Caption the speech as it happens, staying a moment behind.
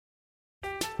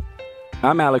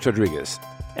I'm Alex Rodriguez.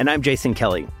 And I'm Jason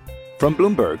Kelly. From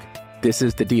Bloomberg, this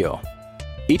is The Deal.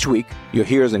 Each week, you'll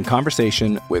hear us in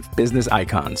conversation with business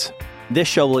icons. This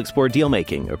show will explore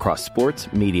deal-making across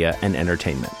sports, media, and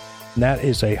entertainment. That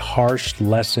is a harsh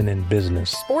lesson in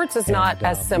business. Sports is not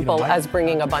as simple as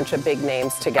bringing a bunch of big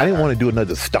names together. I didn't want to do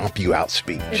another stomp you out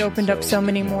speech. It opened up so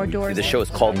many more doors. The show is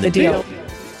called The Deal.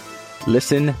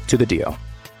 Listen to The Deal.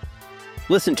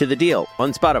 Listen to The Deal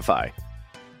on Spotify.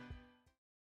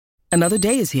 Another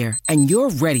day is here, and you're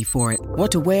ready for it.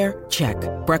 What to wear? Check.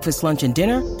 Breakfast, lunch, and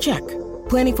dinner? Check.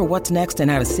 Planning for what's next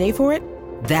and how to save for it?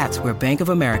 That's where Bank of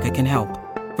America can help.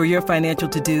 For your financial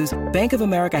to-dos, Bank of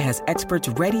America has experts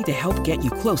ready to help get you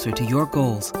closer to your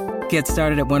goals. Get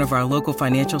started at one of our local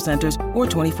financial centers or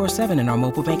 24/7 in our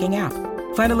mobile banking app.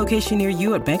 Find a location near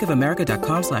you at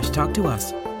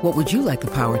bankofamerica.com/talktous. What would you like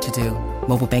the power to do?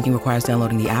 Mobile banking requires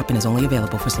downloading the app and is only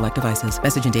available for select devices.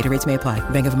 Message and data rates may apply.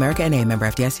 Bank of America N.A., member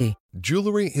FDIC.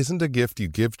 Jewelry isn't a gift you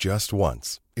give just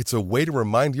once. It's a way to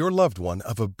remind your loved one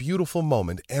of a beautiful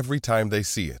moment every time they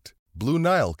see it. Blue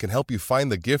Nile can help you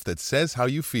find the gift that says how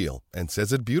you feel and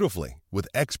says it beautifully, with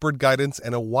expert guidance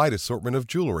and a wide assortment of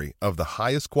jewelry of the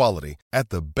highest quality at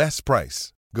the best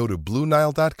price. Go to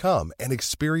BlueNile.com and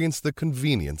experience the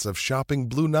convenience of shopping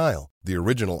Blue Nile, the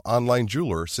original online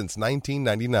jeweler since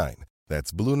 1999.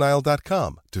 That's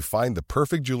BlueNile.com to find the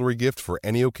perfect jewelry gift for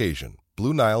any occasion.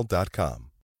 BlueNile.com.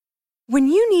 When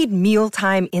you need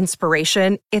mealtime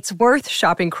inspiration, it's worth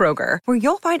shopping Kroger, where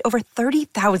you'll find over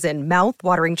 30,000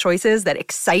 mouth-watering choices that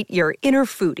excite your inner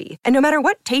foodie. And no matter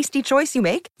what tasty choice you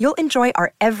make, you'll enjoy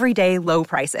our everyday low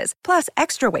prices, plus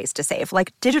extra ways to save,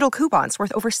 like digital coupons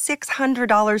worth over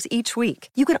 $600 each week.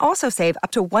 You can also save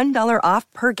up to $1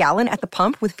 off per gallon at the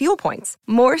pump with fuel points.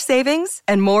 More savings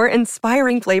and more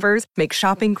inspiring flavors make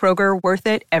shopping Kroger worth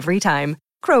it every time.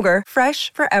 Kroger,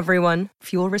 fresh for everyone.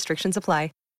 Fuel restrictions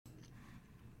apply.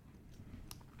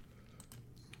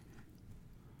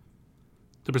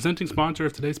 The presenting sponsor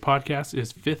of today's podcast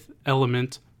is Fifth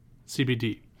Element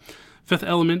CBD. Fifth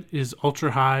Element is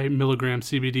ultra-high milligram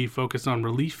CBD focused on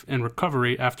relief and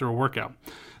recovery after a workout.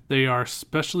 They are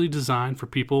specially designed for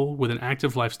people with an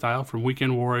active lifestyle, from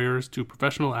weekend warriors to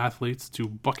professional athletes to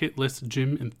bucket list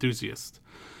gym enthusiasts.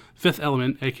 Fifth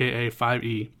Element, aka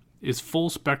 5E, is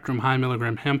full-spectrum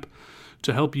high-milligram hemp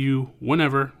to help you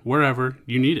whenever, wherever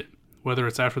you need it, whether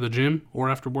it's after the gym or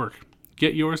after work.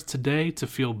 Get yours today to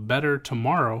feel better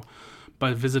tomorrow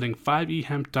by visiting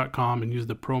 5ehemp.com and use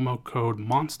the promo code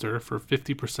MONSTER for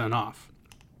 50% off.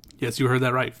 Yes, you heard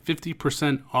that right,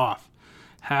 50% off.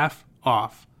 Half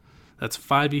off. That's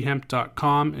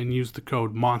 5ehemp.com and use the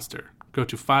code MONSTER. Go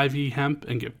to 5ehemp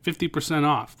and get 50%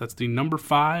 off. That's the number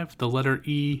 5, the letter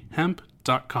E,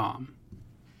 hemp.com.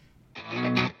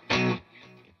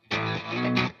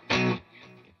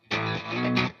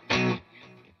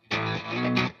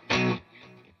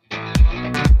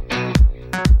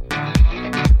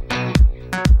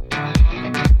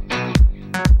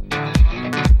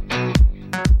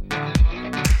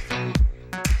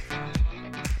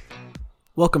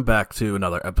 Welcome back to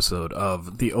another episode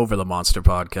of the Over the Monster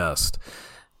podcast.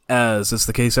 As is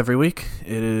the case every week,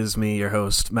 it is me, your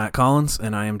host, Matt Collins,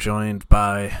 and I am joined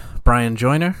by Brian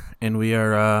Joyner, and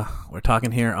we're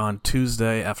talking here on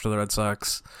Tuesday after the Red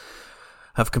Sox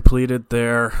have completed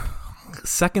their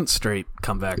second straight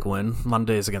comeback win.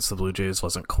 Monday's against the Blue Jays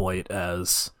wasn't quite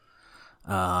as,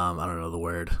 I don't know the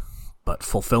word, but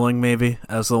fulfilling maybe,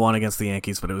 as the one against the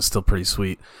Yankees, but it was still pretty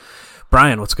sweet.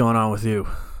 Brian, what's going on with you?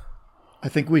 I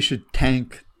think we should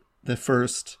tank the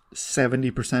first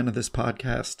 70% of this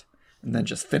podcast and then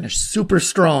just finish super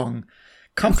strong.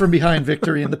 Come from behind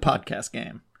victory in the podcast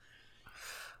game.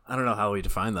 I don't know how we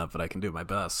define that, but I can do my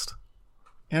best.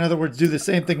 In other words, do the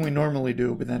same thing we normally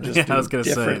do, but then just I was going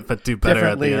to say, but do better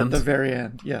at the end. At the very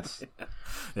end, yes.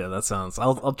 Yeah, that sounds...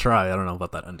 I'll try. I don't know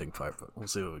about that ending part, but we'll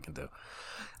see what we can do.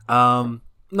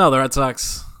 No, the Red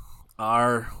Sox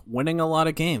are winning a lot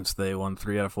of games. They won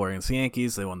 3 out of 4 against the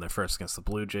Yankees. They won their first against the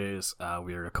Blue Jays.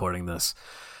 We are recording this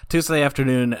Tuesday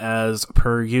afternoon as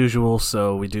per usual,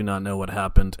 so we do not know what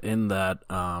happened in that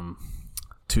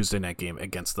Tuesday night game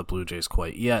against the Blue Jays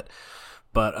quite yet.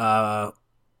 But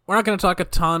we're not going to talk a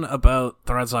ton about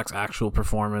the Red Sox actual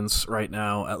performance right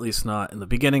now, at least not in the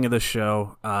beginning of this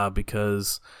show,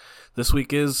 because this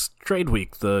week is trade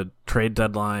week. The trade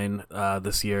deadline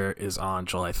this year is on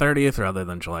July 30th rather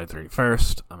than July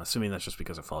 31st. I'm assuming that's just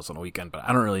because it falls on a weekend, but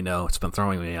I don't really know. It's been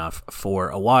throwing me off for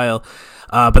a while.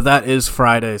 But that is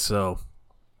Friday, so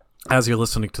as you're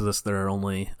listening to this, there are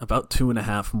only about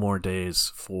 2.5 more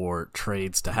days for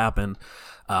trades to happen.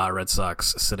 Red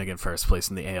Sox sitting in first place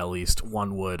in the AL East.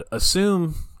 One would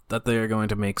assume that they are going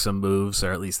to make some moves,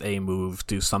 or at least a move,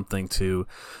 do something to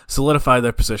solidify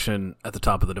their position at the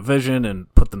top of the division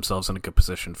and put themselves in a good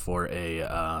position for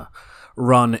a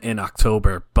run in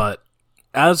October. But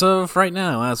as of right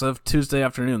now, as of Tuesday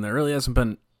afternoon, there really hasn't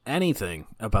been anything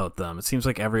about them. It seems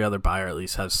like every other buyer at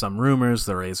least has some rumors.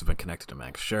 The Rays have been connected to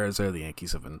Max Scherzer. The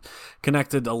Yankees have been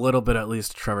connected a little bit, at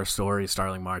least, to Trevor Story,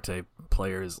 Starling Marte,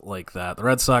 players like that. The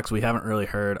Red Sox, we haven't really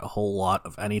heard a whole lot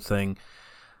of anything.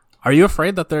 Are you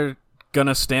afraid that they're going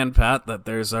to stand pat, that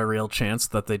there's a real chance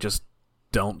that they just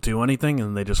don't do anything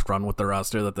and they just run with the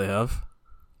roster that they have?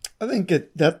 I think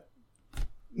that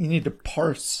you need to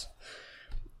parse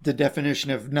the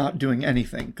definition of not doing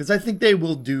anything, because I think they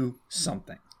will do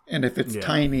something. And if it's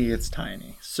tiny, it's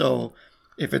tiny. So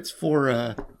if it's for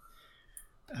a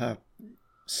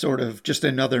sort of just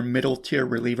another middle tier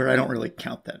reliever, I don't really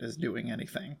count that as doing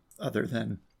anything other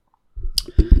than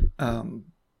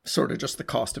sort of just the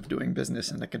cost of doing business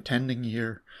in the contending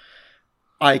year.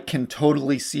 I can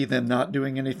totally see them not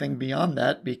doing anything beyond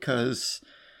that, because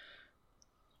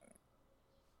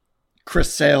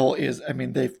Chris Sale is, I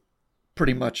mean, they've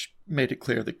pretty much made it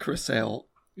clear that Chris Sale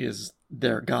is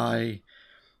their guy.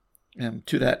 And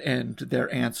to that end, their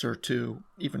answer to,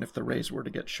 even if the Rays were to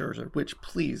get Scherzer, which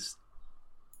please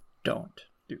don't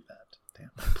do that.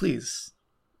 Damn. Please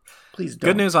don't.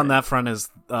 Good news on that front is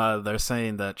they're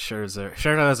saying that Scherzer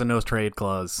has a no trade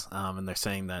clause, and they're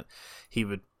saying that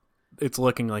it's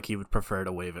looking like he would prefer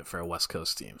to waive it for a West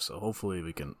Coast team. So hopefully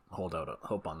we can hold out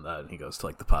hope on that and he goes to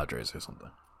like the Padres or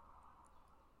something.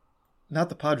 Not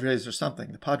the Padres or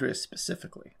something, the Padres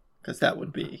specifically, because that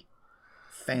would be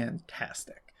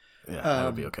fantastic. Yeah, I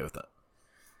would be okay with that.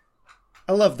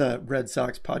 I love the Red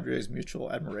Sox Padres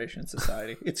Mutual Admiration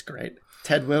Society. It's great.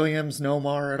 Ted Williams,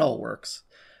 Nomar, it all works.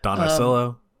 Don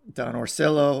Orsillo. Don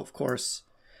Orsillo, of course.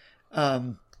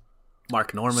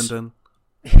 Mark Normandin.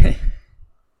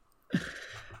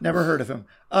 Never heard of him.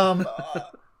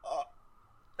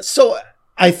 So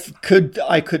I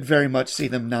could very much see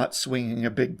them not swinging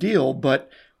a big deal, but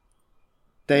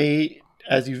they,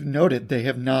 as you've noted, they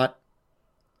have not.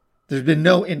 There's been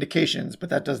no indications, but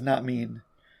that does not mean,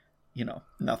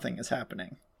 nothing is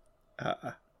happening.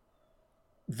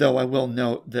 Though I will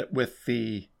note that with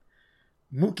the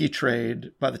Mookie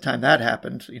trade, by the time that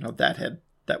happened,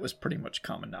 that was pretty much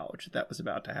common knowledge that was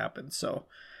about to happen. So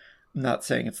I'm not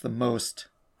saying it's the most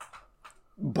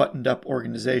buttoned up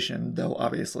organization, though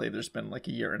obviously there's been like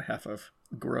a year and a half of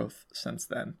growth since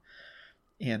then.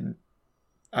 And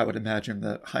I would imagine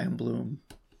the Chaim Bloom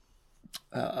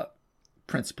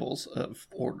principles of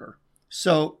order.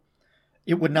 So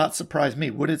it would not surprise me.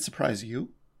 Would it surprise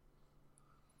you?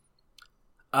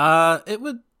 It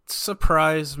would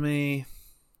surprise me.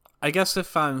 I guess it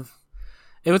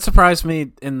would surprise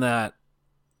me in that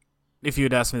if you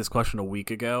had asked me this question a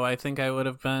week ago, I think I would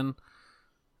have been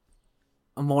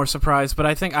more surprised. But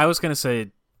I think I was going to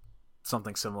say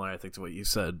something similar, I think, to what you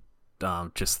said.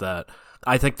 Just that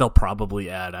I think they'll probably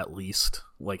add at least,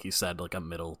 like you said, like a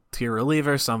middle tier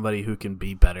reliever, somebody who can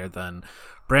be better than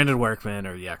Brandon Workman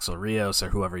or Yaxel Rios or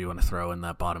whoever you want to throw in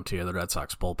that bottom tier of the Red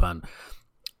Sox bullpen.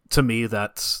 To me,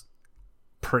 that's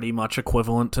pretty much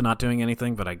equivalent to not doing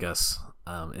anything, but I guess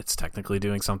it's technically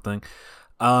doing something.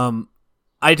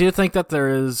 I do think that there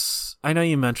is. I know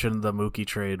you mentioned the Mookie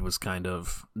trade was kind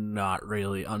of not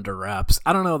really under wraps.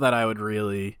 I don't know that I would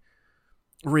really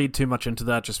read too much into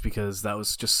that, just because that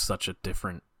was just such a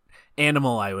different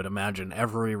animal. I would imagine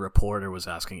every reporter was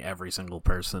asking every single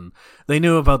person. They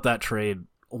knew about that trade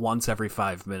once every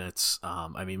 5 minutes.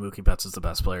 I mean, Mookie Betts is the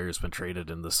best player who's been traded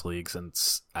in this league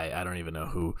since I don't even know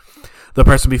who the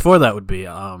person before that would be. So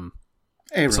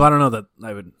I don't know that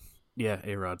I would. Yeah,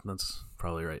 A-Rod. That's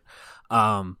probably right.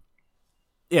 So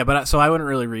I wouldn't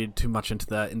really read too much into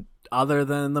that. And other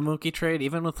than the Mookie trade,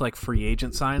 even with like free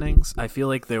agent signings, I feel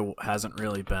like there hasn't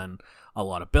really been a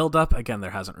lot of buildup. Again,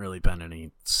 there hasn't really been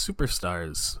any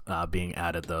superstars being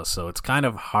added, though, so it's kind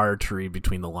of hard to read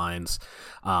between the lines.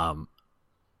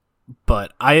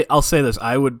 But I'll say this: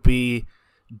 I would be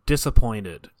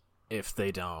disappointed if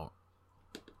they don't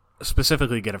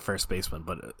specifically get a first baseman,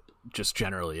 but just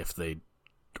generally if they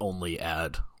only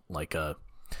add like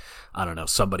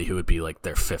somebody who would be like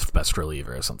their fifth best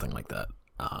reliever or something like that.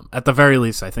 At the very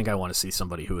least, I think I want to see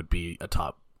somebody who would be a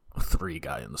top 3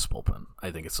 guy in this bullpen. I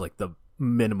think it's like the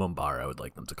minimum bar I would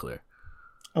like them to clear.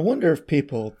 I wonder if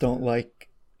people don't like.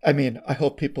 I mean, I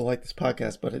hope people like this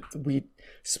podcast, but we,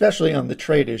 especially on the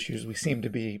trade issues, we seem to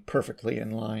be perfectly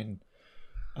in line.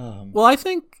 Well, I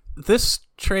think this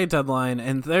trade deadline,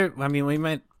 and we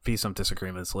might be some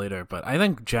disagreements later, but I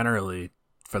think generally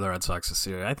for the Red Sox this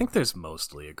year. I think there's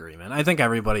mostly agreement. I think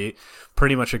everybody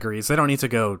pretty much agrees. They don't need to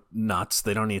go nuts.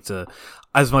 They don't need to,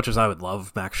 as much as I would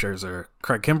love Max Scherzer,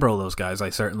 Craig Kimbrell, those guys, I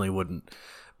certainly wouldn't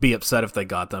be upset if they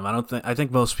got them. I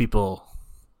think most people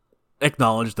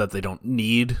acknowledge that they don't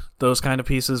need those kind of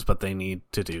pieces, but they need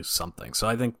to do something. So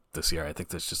I think this year,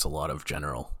 there's just a lot of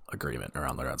general agreement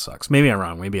around the Red Sox. Maybe I'm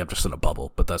wrong. Maybe I'm just in a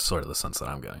bubble, but that's sort of the sense that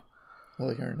I'm getting.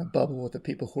 Well, you're in a bubble with the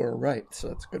people who are right, so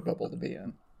it's a good bubble to be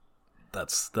in.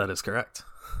 That is correct.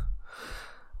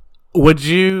 Would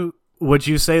you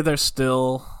say they're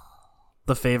still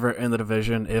the favorite in the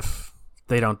division if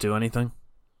they don't do anything?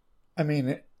 I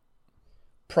mean,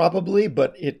 probably,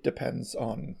 but it depends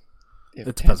on. It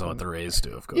depends on what the Rays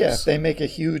do, of course. Yeah, if they make a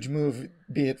huge move,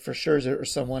 be it for Scherzer or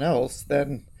someone else,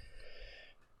 then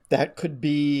that could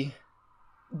be.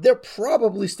 They're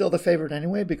probably still the favorite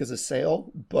anyway because of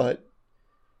Sale, but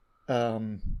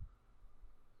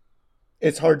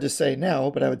it's hard to say now.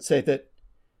 But I would say that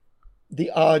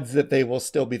the odds that they will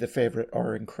still be the favorite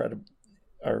are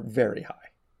very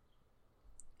high.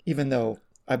 Even though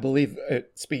I believe,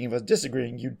 speaking of us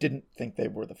disagreeing, you didn't think they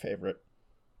were the favorite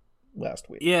last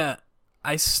week. Yeah.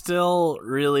 I still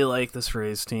really like this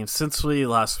Rays team. Since we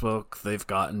last spoke, they've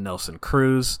gotten Nelson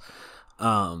Cruz.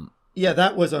 Yeah,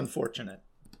 that was unfortunate.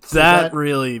 So that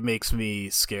really makes me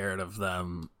scared of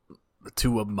them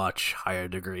to a much higher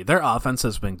degree. Their offense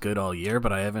has been good all year,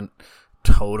 but I haven't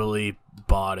totally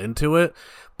bought into it.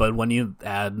 But when you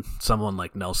add someone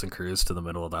like Nelson Cruz to the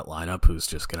middle of that lineup who's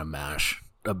just going to mash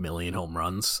a million home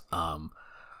runs,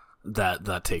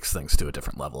 that takes things to a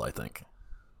different level, I think.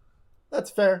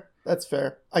 That's fair.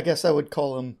 I guess I would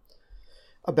call him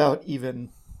about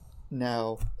even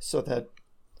now, so that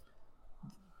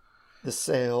the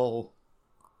Sale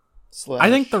 /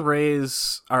 I think the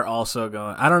Rays are also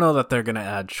going. I don't know that they're going to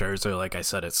add Scherzer. Like I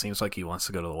said, it seems like he wants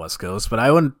to go to the West Coast, but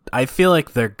I feel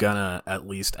like they're gonna at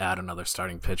least add another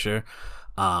starting pitcher,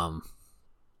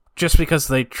 just because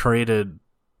they traded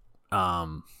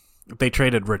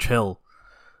Rich Hill,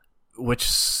 which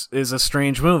is a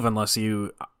strange move unless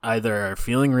you either are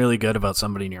feeling really good about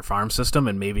somebody in your farm system,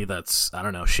 and maybe that's, I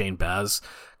don't know, Shane Baz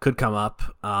could come up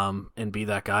and be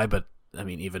that guy. But I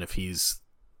mean, even if he's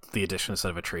the addition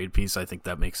instead of a trade piece, I think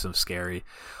that makes them scary.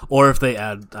 Or if they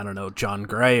add, I don't know, John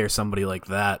Gray or somebody like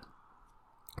that,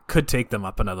 could take them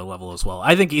up another level as well.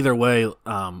 I think either way,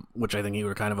 which I think you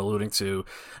were kind of alluding to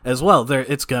as well,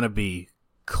 it's going to be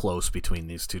close between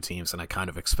these two teams, and I kind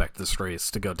of expect this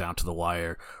race to go down to the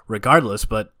wire regardless.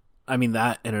 But I mean,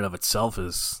 that in and of itself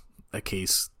is a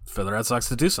case for the Red Sox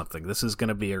to do something. This is going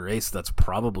to be a race that's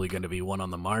probably going to be won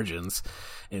on the margins,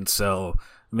 and so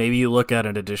maybe you look at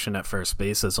an addition at first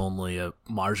base as only a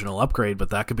marginal upgrade, but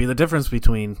that could be the difference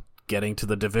between getting to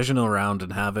the divisional round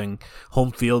and having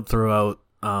home field throughout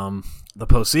the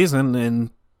postseason and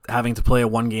having to play a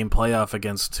one-game playoff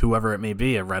against whoever it may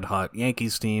be, a red-hot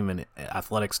Yankees team, an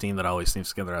Athletics team that always seems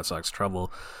to give the Red Sox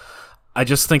trouble. I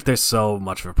just think there's so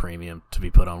much of a premium to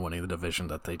be put on winning the division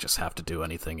that they just have to do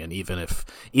anything. And even if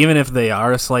they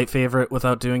are a slight favorite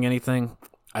without doing anything,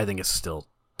 I think it's still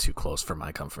too close for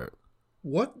my comfort.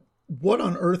 What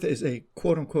on earth is a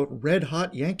quote-unquote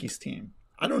red-hot Yankees team?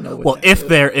 I don't know. If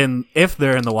they're in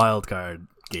the wild card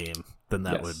game, then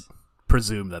that would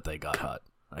presume that they got hot,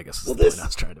 I guess is the point I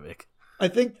was trying to make. I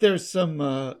think there's some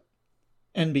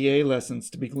NBA lessons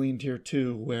to be gleaned here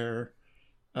too, where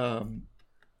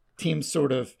teams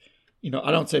sort of,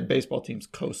 I don't say baseball teams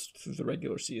coast through the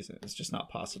regular season. It's just not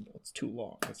possible. It's too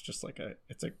long. It's just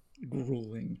it's a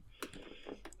grueling,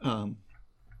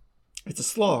 it's a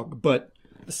slog. But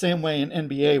the same way in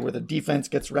NBA, where the defense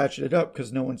gets ratcheted up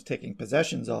because no one's taking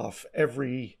possessions off,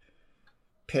 every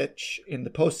pitch in the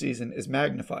postseason is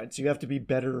magnified. So you have to be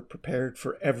better prepared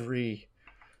for every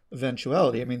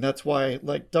eventuality. I mean, that's why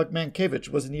Doug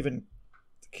Mankiewicz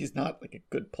he's not a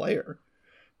good player,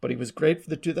 but he was great for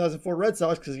the 2004 Red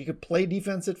Sox because he could play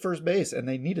defense at first base, and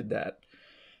they needed that.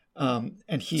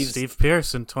 And Steve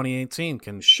Pearce in 2018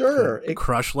 can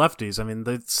crush lefties. I mean,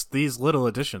 these little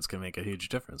additions can make a huge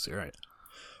difference. You're right.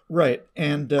 Right.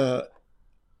 And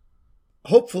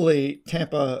hopefully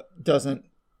Tampa doesn't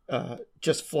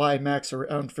just fly Max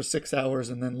around for 6 hours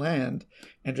and then land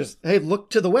and just, hey, look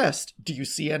to the west. Do you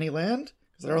see any land?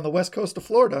 Because they're on the west coast of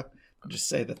Florida. I'll just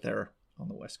say that they're on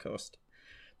the west coast.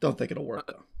 Don't think it'll work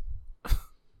though.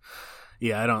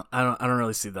 Yeah, I don't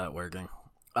really see that working.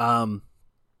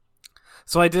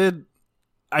 So I did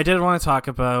want to talk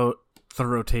about the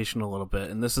rotation a little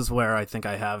bit, and this is where I think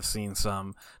I have seen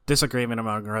some disagreement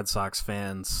among Red Sox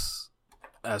fans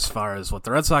as far as what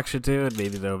the Red Sox should do, and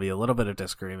maybe there'll be a little bit of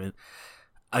disagreement.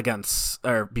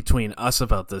 between us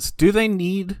about this. Do they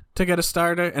need to get a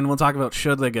starter? And we'll talk about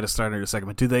should they get a starter in a second.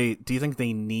 But do you think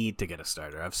they need to get a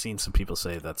starter? I've seen some people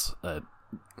say that's a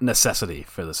necessity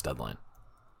for this deadline.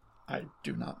 I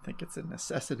do not think it's a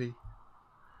necessity.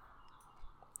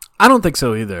 I don't think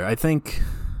so either.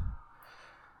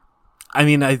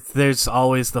 There's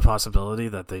always the possibility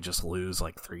that they just lose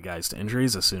like 3 guys to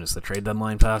injuries as soon as the trade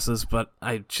deadline passes. But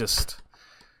I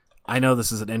know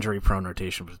this is an injury-prone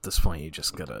rotation, but at this point,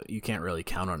 you can't really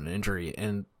count on an injury.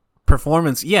 And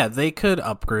performance, yeah, they could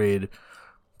upgrade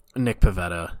Nick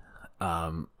Pivetta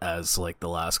as like the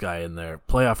last guy in their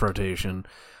playoff rotation,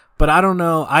 but I don't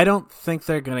know. I don't think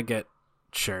they're gonna get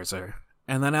Scherzer.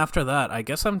 And then after that, I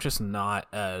guess I'm just not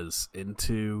as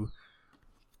into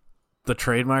the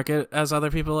trade market as other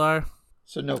people are.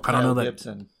 So no Kyle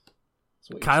Gibson.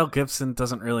 Kyle Gibson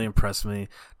doesn't really impress me.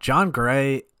 John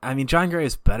Gray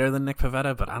is better than Nick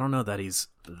Pivetta, but I don't know that he's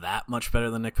that much better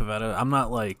than Nick Pivetta. I'm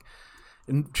not like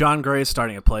John Gray is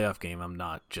starting a playoff game. I'm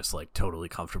not just like totally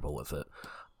comfortable with it.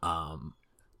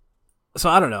 So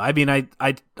I don't know. I mean,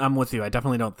 I'm with you. I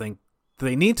definitely don't think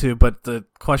they need to, but the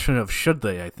question of should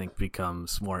they, I think,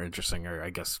 becomes more interesting, or I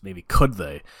guess maybe could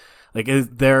they? Like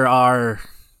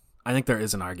I think there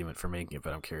is an argument for making it,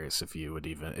 but I'm curious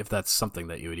if that's something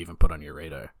that you would even put on your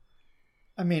radar.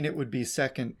 I mean, it would be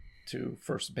second to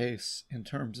first base in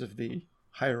terms of the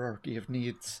hierarchy of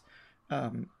needs.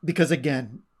 Because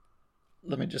again,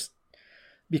 let me just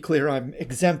be clear, I'm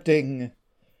exempting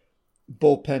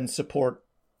bullpen support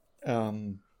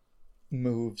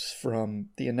moves from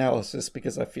the analysis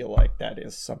because I feel like that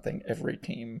is something every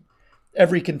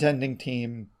contending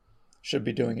team should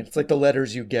be doing. It's like the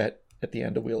letters you get at the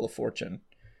end of Wheel of Fortune.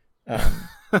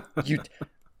 That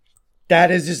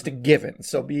is just a given.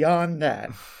 So beyond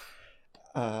that,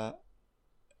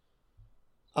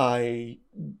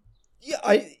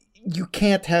 you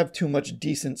can't have too much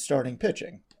decent starting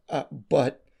pitching,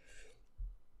 but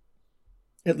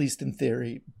at least in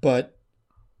theory. But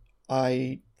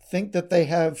I think that they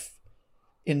have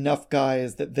enough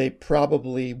guys that they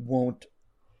probably won't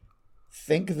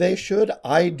think they should.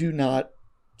 I do not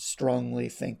strongly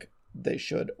think they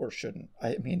should or shouldn't.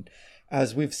 I mean,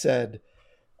 as we've said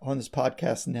on this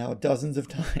podcast now dozens of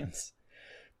times,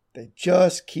 they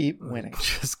just keep winning.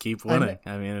 Just keep winning.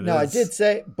 I did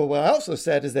say, but what I also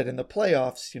said is that in the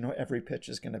playoffs, every pitch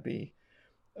is going to be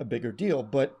a bigger deal.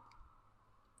 But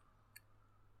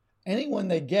anyone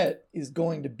they get is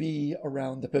going to be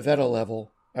around the Pivetta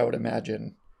level, I would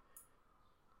imagine.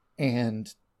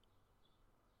 And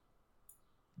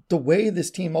the way this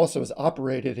team also is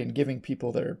operated in giving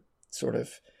people their sort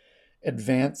of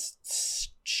advanced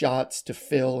shots to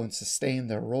fill and sustain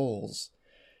their roles,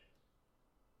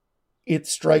 it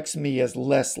strikes me as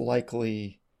less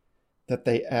likely that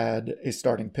they add a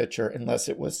starting pitcher unless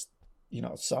it was,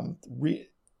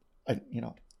 I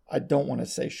don't want to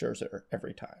say Scherzer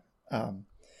every time.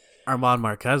 Armand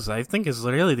Marquez, I think, is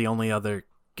really the only other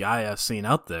guy I've seen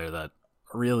out there that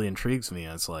really intrigues me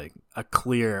as like a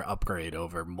clear upgrade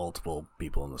over multiple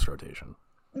people in this rotation.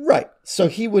 Right. So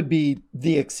he would be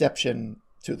the exception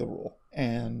to the rule.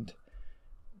 And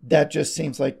that just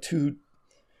seems like too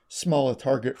small a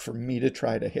target for me to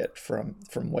try to hit from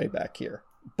way back here.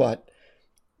 But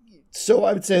so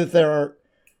I would say that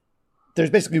there's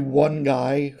basically one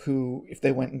guy who, if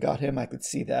they went and got him, I could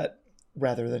see that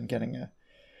rather than getting a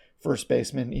first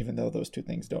baseman, even though those two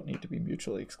things don't need to be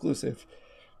mutually exclusive.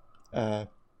 But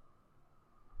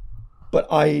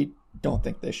I don't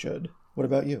think they should. What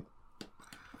about you?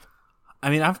 I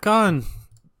mean, I've gone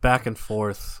back and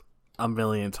forth a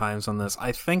million times on this.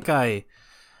 I think I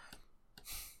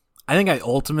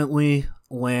ultimately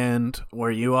land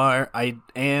where you are. I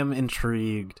am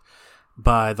intrigued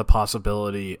by the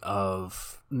possibility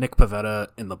of Nick Pivetta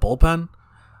in the bullpen.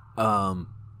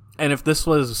 And if this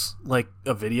was like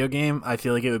a video game, I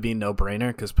feel like it would be no brainer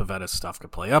because Pivetta's stuff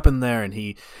could play up in there, and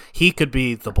he could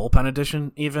be the bullpen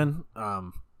edition even.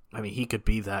 He could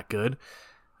be that good,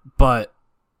 but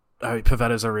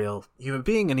Pivetta's a real human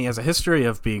being, and he has a history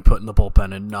of being put in the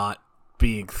bullpen and not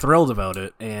being thrilled about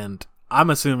it. And I'm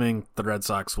assuming the Red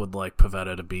Sox would like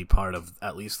Pivetta to be part of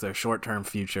at least their short-term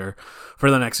future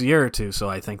for the next year or two. So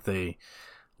I think they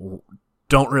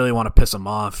don't really want to piss him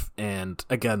off. And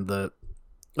again,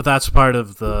 that's part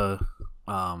of the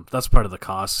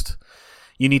cost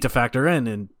you need to factor in.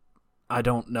 And I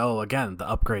don't know, again, the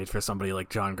upgrade for somebody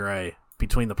like John Gray,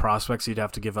 between the prospects you'd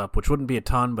have to give up, which wouldn't be a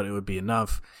ton, but it would be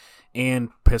enough, and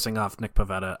pissing off Nick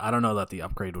Pivetta, I don't know that the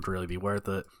upgrade would really be worth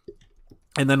it.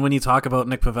 And then when you talk about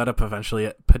Nick Pivetta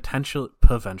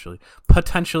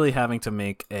potentially having to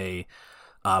make a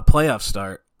playoff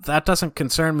start, that doesn't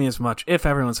concern me as much if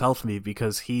everyone's healthy,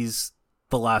 because he's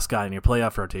the last guy in your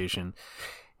playoff rotation.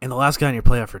 And the last guy in your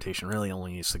playoff rotation really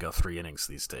only needs to go 3 innings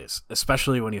these days,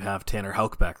 especially when you have Tanner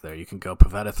Houck back there. You can go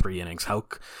Pivetta 3 innings,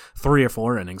 Houck 3 or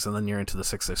 4 innings, and then you're into the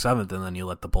 6th or 7th, and then you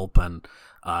let the bullpen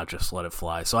just let it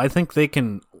fly. So I think they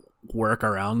can work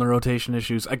around the rotation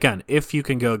issues. Again, if you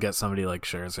can go get somebody like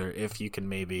Scherzer, if you can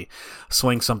maybe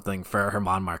swing something for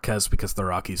German Marquez because the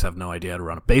Rockies have no idea how to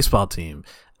run a baseball team,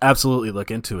 absolutely look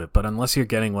into it. But unless you're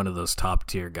getting one of those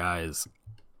top-tier guys,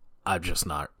 I'm just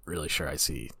not really sure I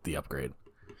see the upgrade.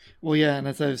 Well, yeah, and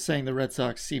as I was saying, the Red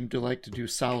Sox seem to like to do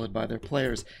solid by their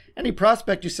players. Any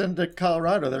prospect you send to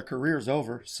Colorado, their career's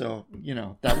over. So,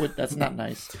 that's not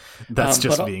nice. That's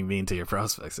just being mean to your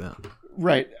prospects, yeah.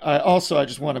 Right. I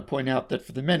just want to point out that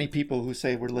for the many people who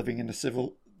say we're living in a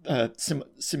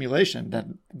simulation,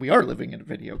 then we are living in a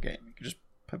video game. You can just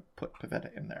put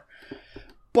Pivetta in there.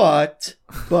 But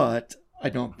I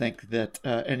don't think that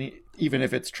even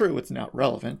if it's true, it's not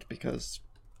relevant because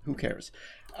who cares?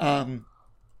 I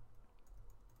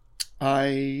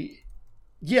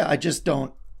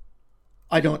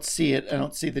don't see it. I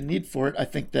don't see the need for it. I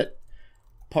think that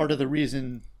part of the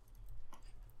reason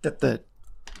that the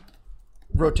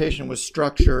rotation was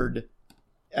structured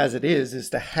as it is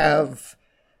to have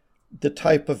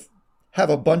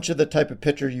a bunch of the type of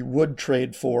pitcher you would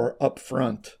trade for up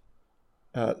front,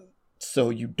 so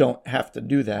you don't have to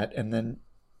do that. And then,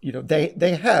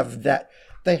 they have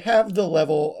the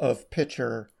level of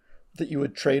pitcher that you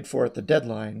would trade for at the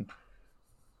deadline,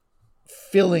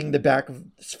 filling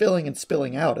and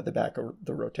spilling out at the back of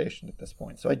the rotation at this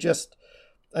point. So I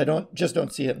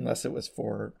don't see it unless it was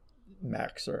for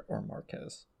Max or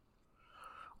Marquez.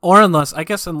 Or unless I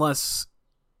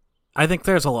think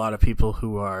there's a lot of people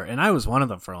who are, and I was one of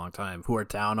them for a long time, who are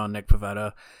down on Nick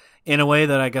Pivetta in a way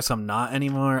that I guess I'm not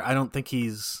anymore. I don't think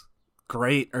he's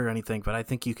great or anything, but I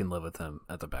think you can live with him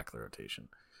at the back of the rotation.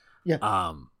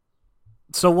 Yeah.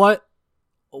 So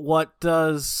what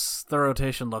does the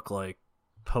rotation look like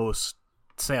post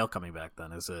Sale coming back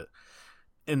then? Is it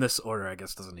in this order? I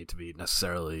guess doesn't need to be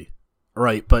necessarily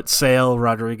right, but Sale,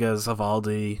 Rodriguez,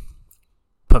 Eovaldi,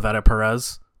 Pivetta,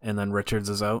 Perez, and then Richards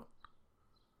is out?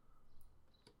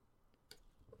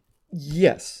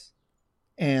 Yes.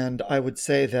 And I would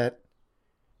say that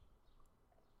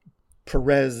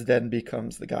Perez then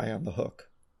becomes the guy on the hook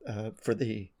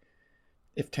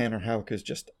if Tanner Houck is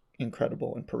just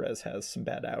incredible and Perez has some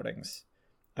bad outings.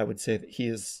 I would say that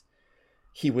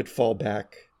he would fall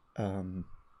back to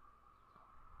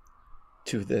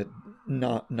the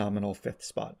not nominal 5th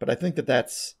spot. But I think that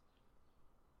that's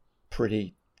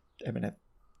pretty.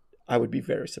 I would be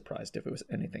very surprised if it was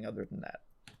anything other than that.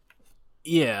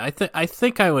 Yeah, I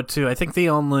think I would too. I think the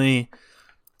only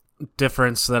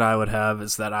difference that I would have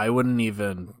is that I wouldn't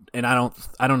even, and I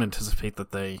don't anticipate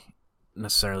that they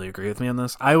necessarily agree with me on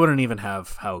this. I wouldn't even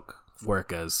have Houck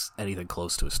work as anything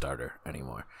close to a starter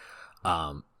anymore.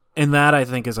 And that, I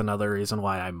think, is another reason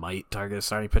why I might target a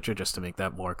starting pitcher, just to make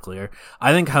that more clear.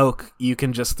 I think Houck, you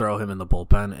can just throw him in the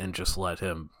bullpen and just let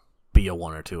him be a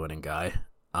 1 or 2 inning guy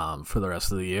for the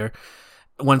rest of the year.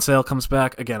 When Sale comes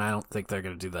back, again, I don't think they're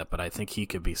going to do that, but I think he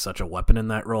could be such a weapon in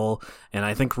that role. And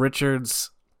I think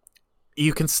Richards,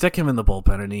 you can stick him in the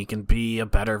bullpen and he can be a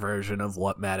better version of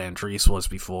what Matt Andriese was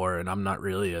before, and I'm not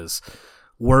really as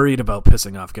worried about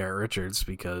pissing off Garrett Richards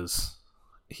because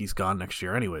he's gone next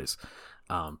year anyways.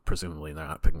 Presumably they're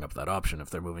not picking up that option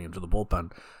if they're moving into the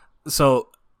bullpen. So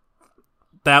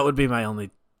that would be my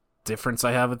only difference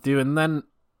I have with you. And then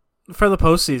for the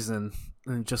postseason,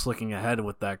 and just looking ahead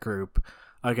with that group,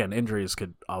 again, injuries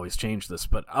could always change this,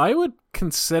 but I would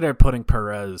consider putting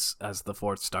Perez as the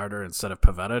 4th starter instead of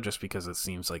Pivetta, just because it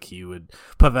seems like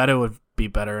Pivetta would be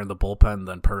better in the bullpen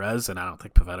than Perez, and I don't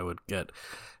think Pivetta would get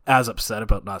as upset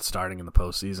about not starting in the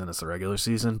postseason as the regular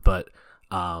season. But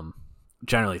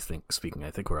generally speaking,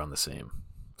 I think we're on the same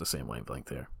wavelength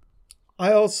here.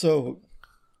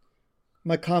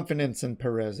 My confidence in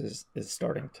Perez is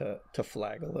starting to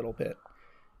flag a little bit.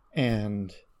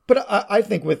 But I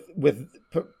think with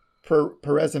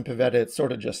Perez and Pivetta, it's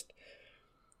sort of just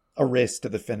a race to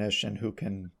the finish, and who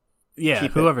can keep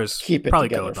it probably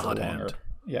together go with the for hot longer.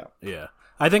 hand. Yeah.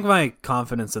 I think my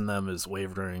confidence in them is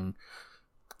wavering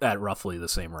at roughly the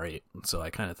same rate, so I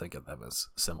kind of think of them as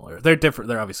similar. They're different.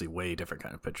 They're obviously way different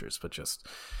kind of pitchers, but just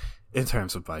in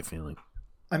terms of my feeling.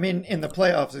 I mean, in the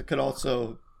playoffs, it could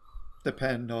also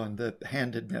depend on the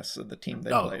handedness of the team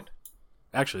they played.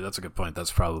 Actually, that's a good point.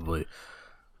 That's probably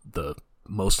the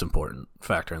most important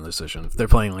factor in the decision. If they're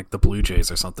playing like the Blue Jays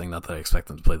or something, not that I expect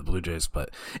them to play the Blue Jays, but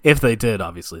if they did,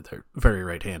 obviously they're very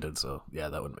right-handed, so yeah,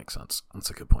 that would make sense. That's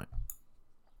a good point.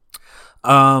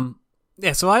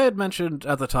 Yeah, so I had mentioned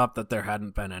at the top that there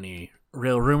hadn't been any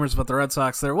real rumors about the Red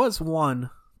Sox. There was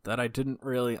one that I didn't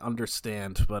really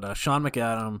understand, but Sean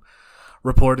McAdam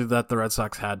reported that the Red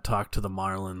Sox had talked to the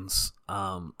Marlins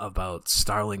about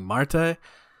Starling Marte,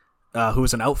 who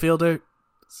is an outfielder.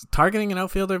 Does targeting an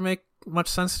outfielder make much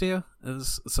sense to you? It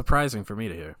was surprising for me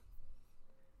to hear.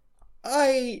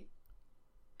 I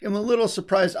am a little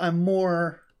surprised. I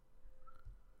more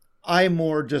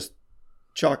just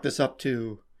chalk this up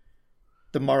to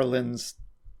the Marlins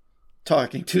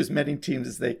talking to as many teams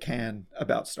as they can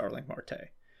about Starling Marte,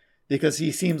 because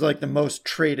he seems like the most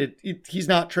traded. He's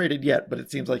not traded yet, but it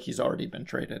seems like he's already been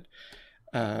traded.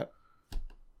 Like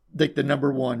the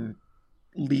number one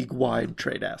league-wide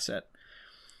trade asset.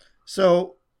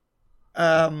 So,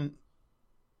 yeah,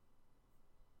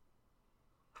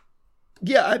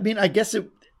 I mean, I guess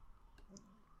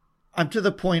I'm to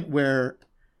the point where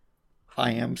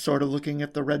I am sort of looking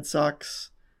at the Red Sox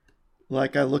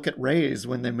like I look at Rays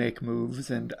when they make moves,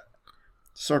 and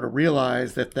sort of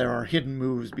realize that there are hidden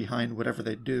moves behind whatever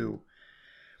they do.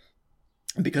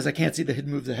 And because I can't see the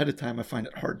hidden moves ahead of time, I find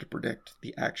it hard to predict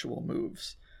the actual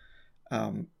moves,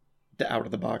 the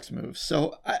out-of-the-box moves.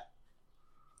 So,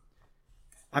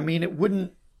 I mean, it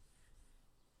wouldn't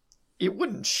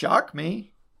shock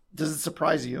me. Does it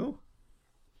surprise you?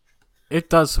 It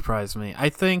does surprise me.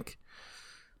 I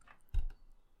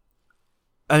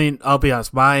mean, I'll be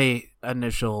honest, my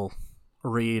initial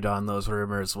read on those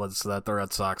rumors was that the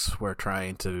Red Sox were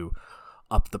trying to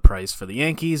up the price for the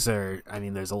Yankees.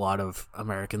 There's a lot of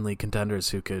American League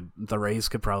contenders the Rays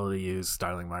could probably use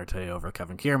Starling Marte over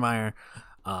Kevin Kiermaier.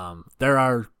 There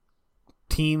are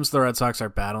teams the Red Sox are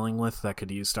battling with that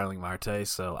could use Starling Marte,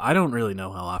 so I don't really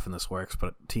know how often this works,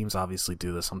 but teams obviously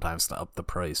do this sometimes to up the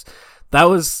price. That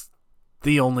was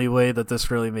the only way that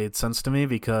this really made sense to me,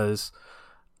 because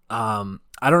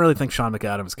I don't really think Sean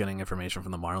McAdam is getting information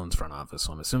from the Marlins front office,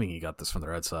 so I'm assuming he got this from the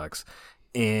Red Sox.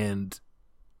 And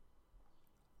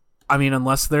I mean,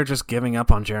 unless they're just giving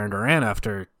up on Jarren Duran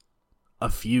after a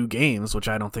few games, which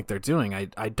I don't think they're doing,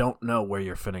 I don't know where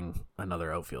you're fitting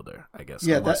another outfielder, I guess.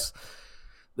 Yeah, I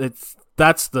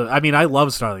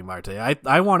love Starling Marte.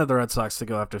 I wanted the Red Sox to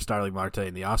go after Starling Marte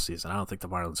in the offseason. I don't think the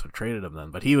Marlins would have traded him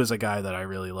then, but he was a guy that I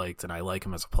really liked, and I like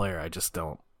him as a player. I just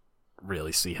don't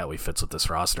really see how he fits with this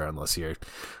roster unless you're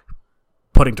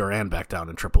putting Duran back down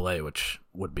in AAA, which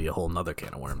would be a whole nother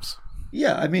can of worms.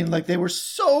 Yeah, I mean, like, they were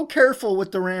so careful with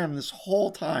Duran this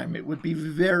whole time. It would be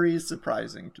very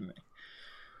surprising to me.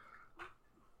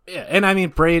 Yeah, and I mean,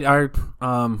 Brady, our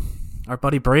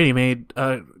buddy Brady made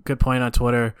a good point on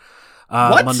Twitter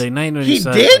Monday night when he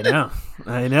said, did?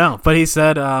 I know, but he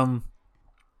said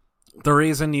the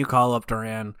reason you call up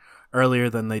Duran earlier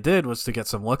than they did was to get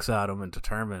some looks at him and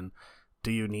determine,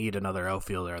 do you need another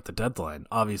outfielder at the deadline?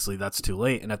 Obviously, that's too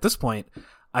late, and at this point,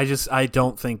 I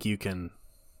don't think you can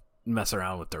mess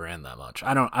around with Duran that much.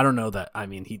 I don't know that. I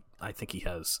mean, I think he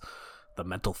has the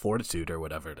mental fortitude or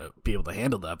whatever to be able to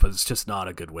handle that, but it's just not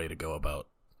a good way to go about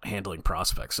handling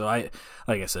prospects. So like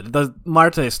I said, the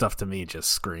Marte stuff to me just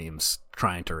screams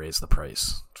trying to raise the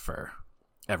price for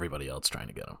everybody else trying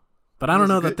to get him. But I don't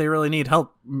know that they really need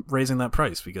help raising that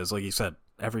price, because, like you said,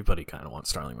 everybody kind of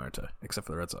wants Starling Marte except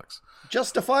for the Red Sox.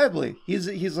 Justifiably, he's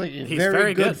like a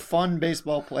very good, fun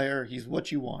baseball player. He's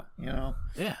what you want, you know.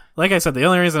 Yeah, like I said, the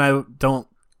only reason I don't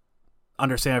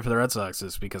understand it for the Red Sox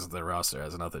is because of their roster. It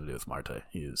has nothing to do with Marte.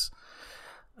 He is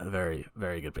a very,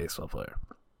 very good baseball player.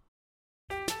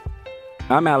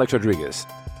 I'm Alex Rodriguez.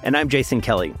 And I'm Jason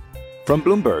Kelly. From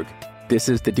Bloomberg, this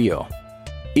is The Deal.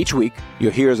 Each week,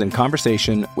 you'll hear us in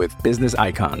conversation with business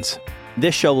icons.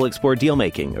 This show will explore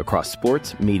deal-making across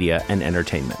sports, media, and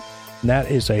entertainment. That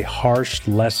is a harsh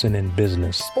lesson in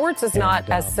business. Sports is not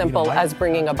as simple as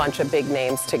bringing a bunch of big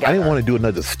names together. I didn't want to do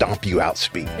another stomp you out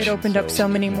speech. It opened up so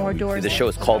many more doors. The show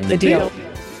is called The Deal.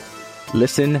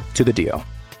 Listen to The Deal.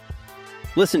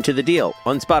 Listen to The Deal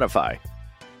on Spotify.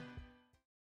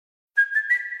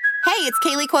 Hey, it's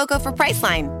Kaylee Cuoco for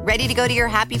Priceline. Ready to go to your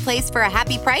happy place for a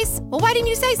happy price? Well, why didn't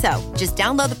you say so? Just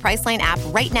download the Priceline app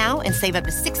right now and save up to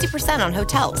 60% on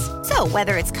hotels. So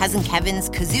whether it's Cousin Kevin's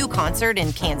Kazoo Concert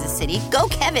in Kansas City, go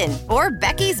Kevin, or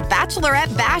Becky's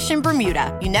Bachelorette Bash in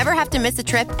Bermuda, you never have to miss a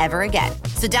trip ever again.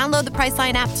 So download the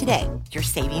Priceline app today. Your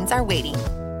savings are waiting.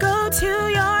 Go to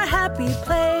your happy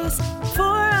place for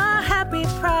a happy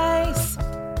price.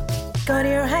 Go to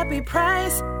your happy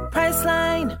price,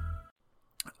 Priceline.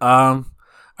 All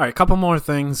right, a couple more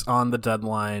things on the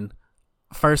deadline.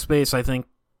 First base, I think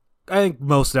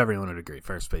most everyone would agree.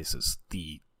 First base is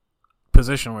the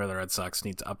position where the Red Sox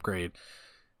need to upgrade.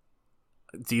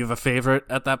 Do you have a favorite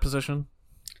at that position?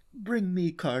 Bring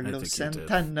me Carlos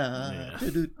Santana. Yeah.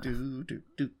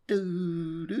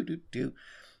 Do.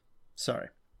 Sorry.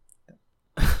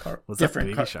 Was that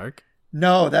Baby Shark?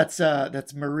 No, that's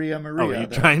Maria. Oh, are you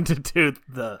trying to do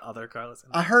the other Carlos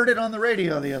Santana? I heard it on the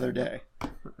radio the other day.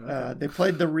 Okay. They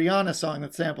played the Rihanna song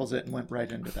that samples it and went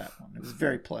right into that one. It was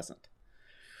very pleasant.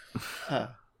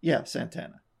 Yeah,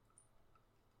 Santana.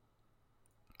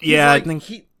 I think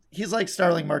he's like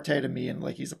Starling Marte to me, and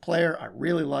like he's a player I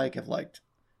really like, have liked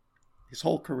his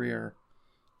whole career.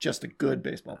 Just a good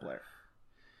baseball player.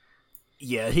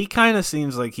 Yeah, he kind of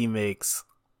seems like he makes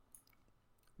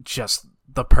just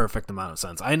the perfect amount of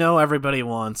sense. I know everybody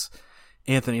wants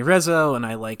Anthony Rizzo, and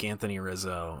I like Anthony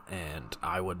Rizzo, and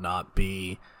I would not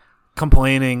be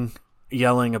complaining,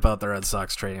 yelling about the Red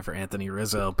Sox trading for Anthony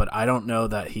Rizzo, but I don't know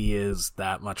that he is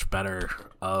that much better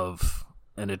of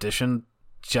an addition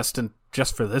just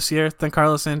for this year than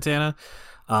Carlos Santana.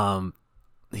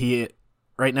 He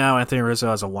right now, Anthony Rizzo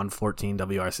has a 114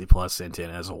 WRC plus.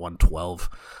 Santana has a 112.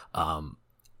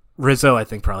 Rizzo, I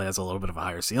think, probably has a little bit of a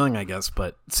higher ceiling, I guess,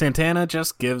 but Santana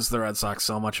just gives the Red Sox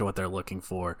so much of what they're looking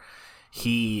for.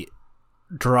 He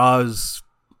draws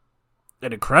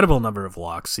an incredible number of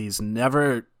walks. He's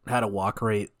never had a walk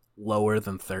rate lower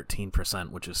than 13%,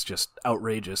 which is just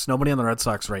outrageous. Nobody on the Red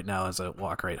Sox right now has a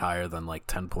walk rate higher than like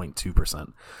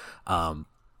 10.2%.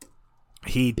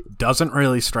 He doesn't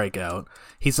really strike out.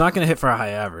 He's not going to hit for a high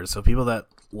average, so people that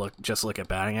look at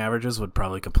batting averages would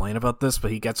probably complain about this,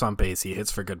 but he gets on base, he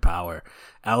hits for good power.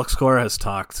 Alex Cora has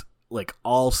talked like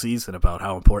all season about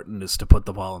how important it is to put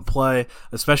the ball in play,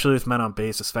 especially with men on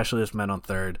base, especially with men on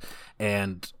third.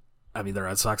 And I mean, the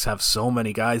Red Sox have so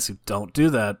many guys who don't do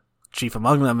that. Chief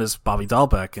among them is Bobby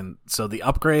Dahlbeck, and so the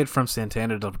upgrade from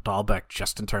Santana to Dahlbeck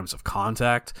just in terms of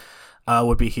contact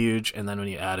would be huge. And then when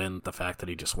you add in the fact that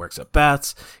he just works at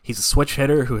bats, he's a switch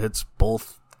hitter who hits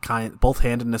both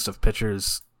handedness of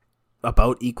pitchers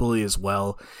about equally as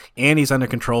well, and he's under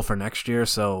control for next year.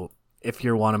 So if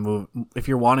you're wanting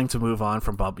to move on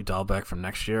from Bobby Dahlbeck from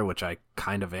next year, which I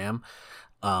kind of am,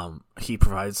 he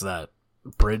provides that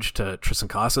bridge to Tristan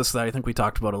Casas that I think we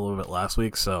talked about a little bit last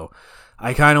week. So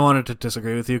I kind of wanted to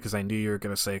disagree with you because I knew you were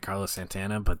going to say Carlos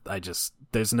Santana, but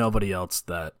there's nobody else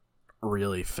that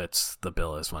really fits the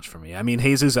bill as much for me. I mean,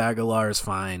 Jesus Aguilar is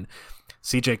fine.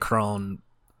 CJ Cron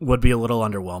would be a little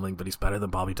underwhelming, but he's better than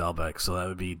Bobby Dahlbeck, so that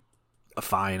would be a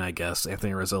fine, I guess.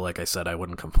 Anthony Rizzo, like I said, I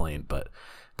wouldn't complain, but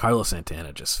Carlos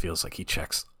Santana just feels like he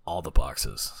checks all the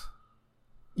boxes.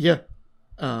 Yeah.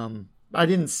 I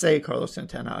didn't say Carlos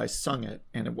Santana. I sung it,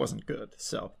 and it wasn't good,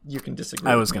 so you can disagree.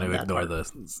 I was going to ignore I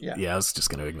was just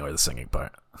going to ignore the singing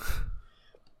part.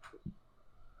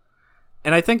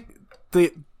 And I think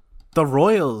the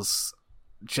Royals,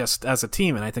 just as a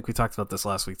team, and I think we talked about this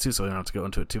last week too, so we don't have to go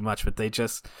into it too much, but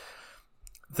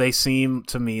they seem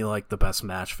to me like the best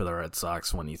match for the Red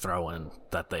Sox when you throw in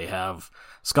that they have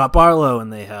Scott Barlow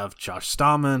and they have Josh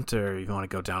Stallman, or if you want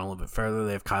to go down a little bit further,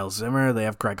 they have Kyle Zimmer, they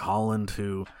have Greg Holland,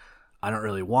 who I don't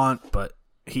really want, but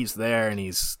he's there and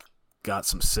he's got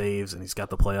some saves and he's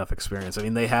got the playoff experience. I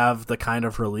mean, they have the kind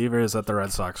of relievers that the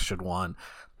Red Sox should want.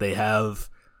 They have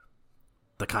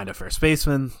the kind of first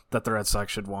baseman that the Red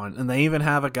Sox should want. And they even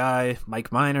have a guy,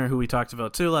 Mike Minor, who we talked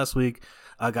about too last week,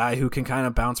 a guy who can kind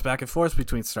of bounce back and forth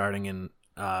between starting and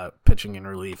pitching in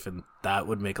relief, and that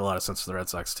would make a lot of sense for the Red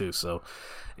Sox too. So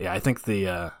yeah, I think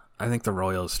the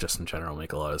Royals just in general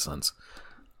make a lot of sense.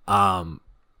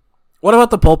 What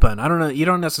about the bullpen? I don't know. You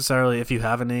don't necessarily, if you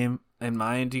have a name in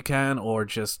mind, you can, or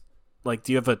just like,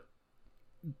 do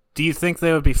you think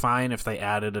they would be fine if they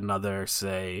added another,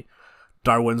 say,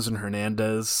 Darwinzon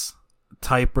Hernandez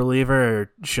type reliever,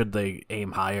 or should they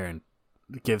aim higher and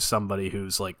give somebody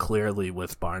who's like clearly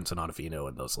with Barnes and Ottavino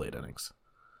in those late innings?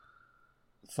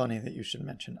 Funny that you should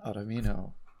mention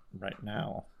Ottavino right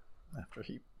now after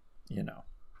he,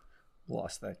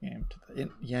 lost that game to the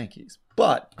Yankees.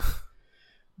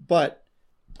 But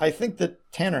I think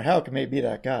that Tanner Houck may be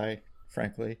that guy,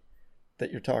 frankly,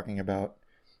 that you're talking about.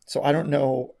 So I don't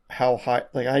know how high,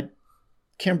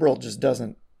 Kimbrel just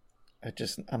doesn't, I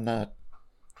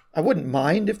wouldn't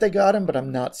mind if they got him, but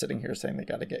I'm not sitting here saying they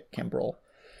got to get Kimbrel.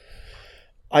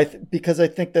 Because I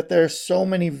think that there's so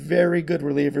many very good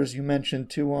relievers you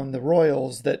mentioned too on the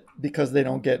Royals that because they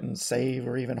don't get in save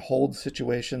or even hold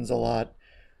situations a lot,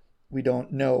 we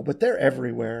don't know, but they're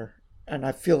everywhere. And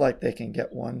I feel like they can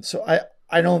get one. So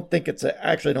I don't think it's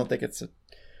a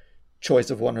choice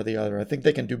of one or the other. I think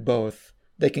they can do both.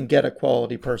 They can get a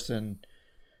quality person,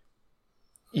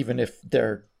 even if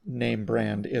their name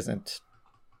brand isn't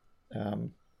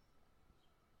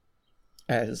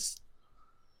as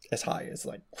high as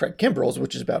like Craig Kimbrel's,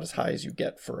 which is about as high as you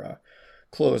get for a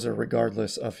closer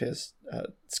regardless of his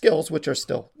skills, which are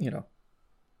still,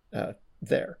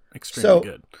 there. Extremely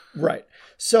good. Right.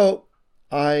 So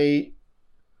I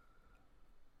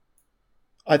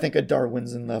think a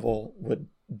Darwinson level would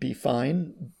be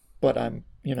fine, but I'm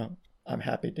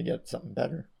happy to get something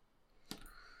better.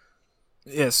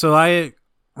 Yeah, so I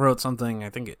wrote something, I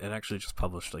think it actually just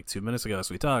published like 2 minutes ago as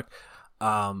we talked.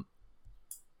 I'm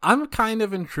kind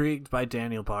of intrigued by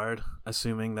Daniel Bard,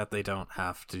 assuming that they don't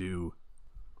have to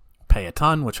pay a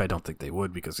ton, which I don't think they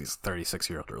would because he's a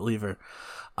 36-year-old reliever.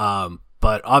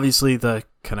 But obviously the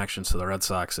connections to the Red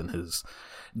Sox and his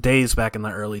days back in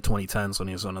the early 2010s when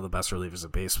he was one of the best relievers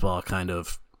of baseball kind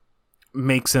of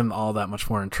makes him all that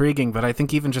much more intriguing. But I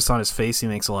think even just on his face, he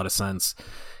makes a lot of sense.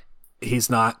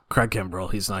 He's not Craig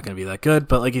Kimbrell. He's not going to be that good.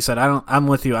 But like you said, I'm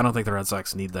with you. I don't think the Red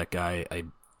Sox need that guy. I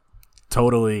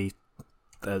totally,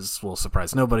 as will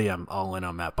surprise nobody, I'm all in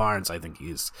on Matt Barnes. I think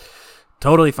he's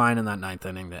totally fine in that ninth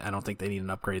inning. I don't think they need an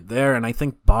upgrade there. And I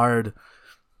think Bard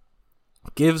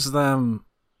gives them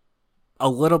a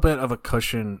little bit of a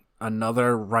cushion,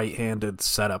 another right-handed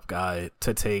setup guy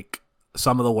to take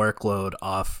some of the workload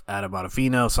off Adam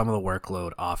Ottavino, some of the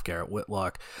workload off Garrett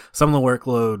Whitlock, some of the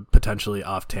workload potentially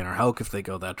off Tanner Houck if they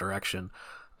go that direction.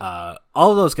 All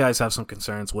of those guys have some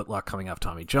concerns. Whitlock coming off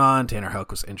Tommy John. Tanner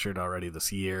Houck was injured already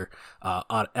this year.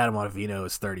 Adam Ottavino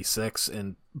is 36,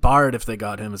 and Bard, if they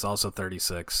got him, is also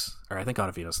 36. Or I think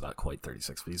Ottavino's not quite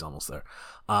 36, but he's almost there.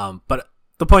 But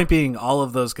the point being, all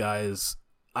of those guys,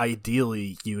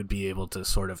 ideally, you would be able to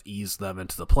sort of ease them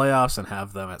into the playoffs and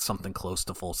have them at something close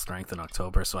to full strength in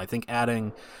October. So I think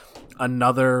adding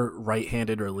another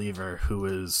right-handed reliever who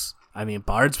is, I mean,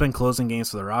 Bard's been closing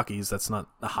games for the Rockies. That's not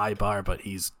a high bar, but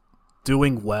he's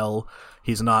doing well.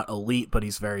 He's not elite, but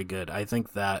he's very good. I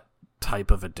think that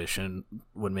type of addition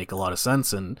would make a lot of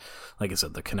sense. And like I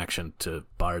said, the connection to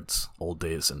Bard's old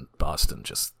days in Boston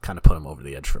just kind of put him over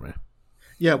the edge for me.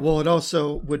 Yeah, well, it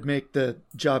also would make the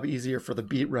job easier for the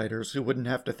beat writers who wouldn't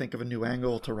have to think of a new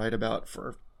angle to write about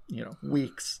for,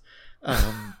 weeks.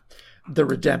 The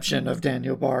redemption of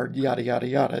Daniel Bard, yada, yada,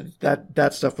 yada.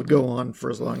 That stuff would go on for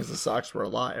as long as the Sox were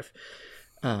alive.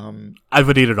 I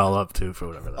would eat it all up, too, for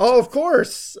whatever that's of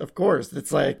course. Of course.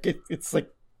 It's like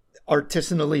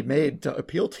artisanally made to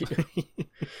appeal to you.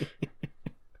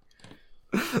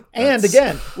 And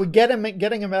again,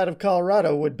 getting him out of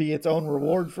Colorado would be its own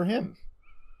reward for him.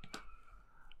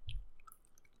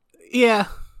 Yeah,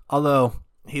 although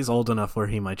he's old enough where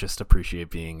he might just appreciate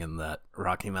being in that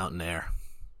Rocky Mountain air.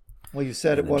 Well, you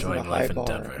said it wasn't a high bar,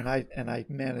 Denver. and I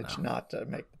managed not to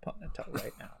make the pun until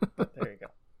right now. But there you go.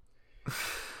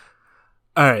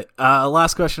 All right,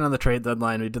 last question on the trade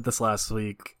deadline. We did this last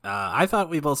week. I thought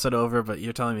we both said over, but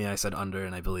you're telling me I said under,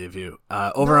 and I believe you.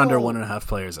 Under 1.5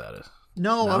 players added.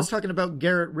 No, I was talking about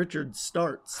Garrett Richards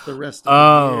starts the rest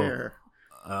of the year.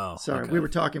 Oh, sorry. okay. We were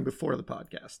talking before the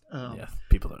podcast. Yeah,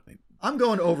 people don't need. I'm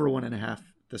going over 1.5 at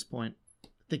this point. I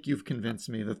think you've convinced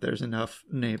me that there's enough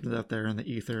names out there in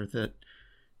the ether that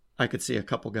I could see a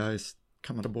couple guys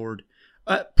coming aboard.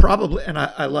 Probably, and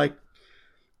I like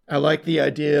the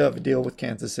idea of a deal with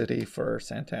Kansas City for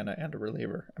Santana and a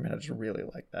reliever. I mean, I just really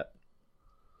like that.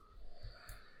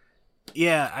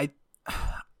 Yeah,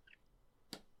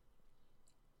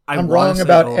 I'm wrong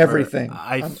about over. everything.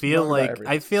 I feel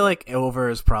like over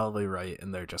is probably right,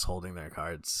 and they're just holding their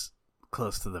cards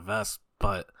close to the vest.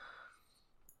 But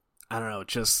I don't know. It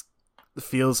just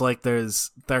feels like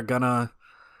they're gonna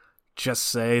just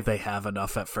say they have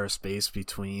enough at first base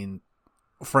between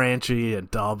Franchi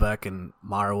and Dahlbeck and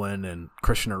Marwin and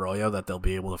Christian Arroyo that they'll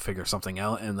be able to figure something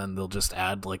out, and then they'll just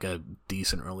add like a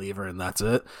decent reliever, and that's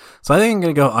it. So I think I'm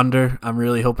gonna go under. I'm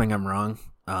really hoping I'm wrong,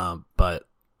 but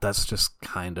that's just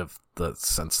kind of the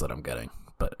sense that I'm getting.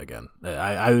 But again,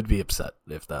 I would be upset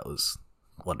if that was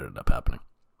what ended up happening.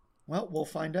 Well, we'll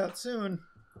find out soon.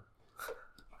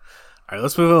 All right,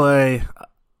 let's move away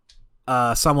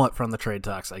somewhat from the trade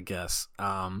talks, I guess.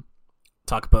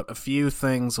 Talk about a few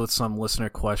things with some listener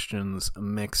questions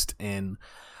mixed in.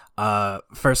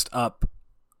 First up,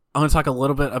 I want to talk a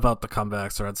little bit about the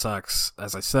comebacks. The Red Sox,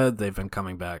 as I said, they've been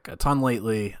coming back a ton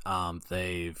lately.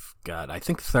 They've got, I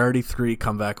think, 33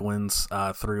 comeback wins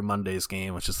through Monday's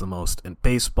game, which is the most in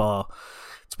baseball.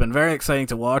 It's been very exciting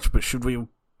to watch, but should we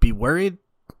be worried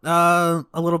a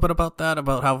little bit about that,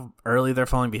 about how early they're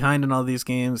falling behind in all these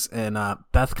games? And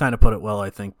Beth kind of put it well. I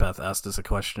think Beth asked us a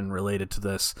question related to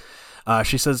this.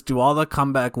 She says, do all the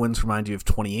comeback wins remind you of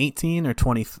 2018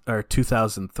 or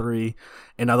 2003?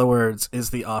 In other words,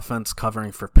 is the offense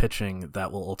covering for pitching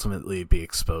that will ultimately be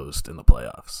exposed in the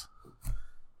playoffs?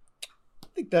 I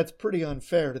think that's pretty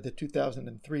unfair to the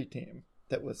 2003 team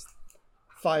that was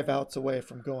 5 outs away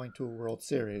from going to a World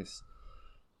Series.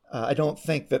 I don't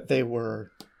think that they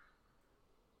were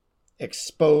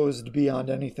exposed beyond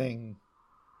anything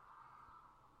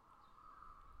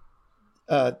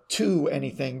to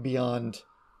anything beyond,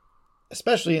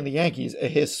 especially in the Yankees, a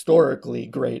historically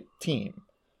great team.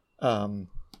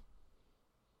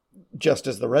 Just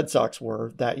as the Red Sox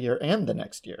were that year and the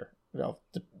next year,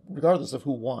 regardless of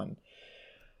who won.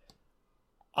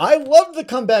 I love the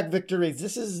comeback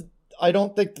victories. I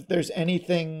don't think that there's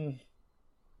anything.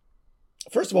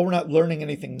 First of all, we're not learning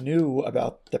anything new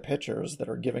about the pitchers that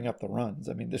are giving up the runs.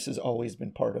 I mean, this has always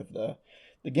been part of the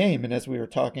game. And as we were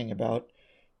talking about,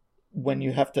 when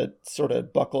you have to sort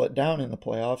of buckle it down in the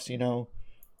playoffs,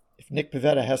 if Nick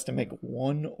Pivetta has to make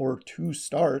 1 or 2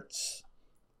 starts,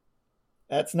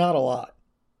 that's not a lot.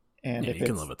 And if you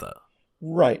can live with that.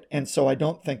 Right. And so I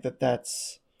don't think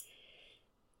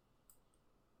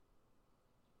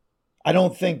I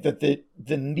don't think that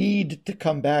the need to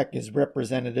come back is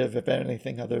representative of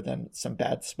anything other than some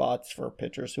bad spots for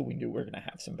pitchers who we knew were going to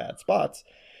have some bad spots.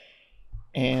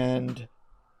 And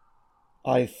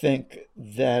I think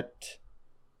that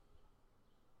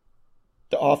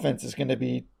the offense is going to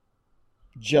be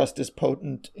just as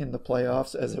potent in the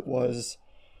playoffs as it was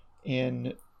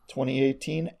in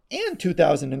 2018 and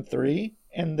 2003,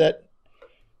 and that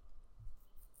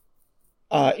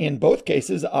in both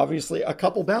cases, obviously, a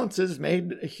couple bounces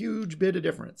made a huge bit of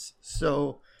difference.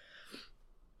 So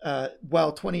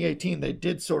while 2018, they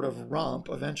did sort of romp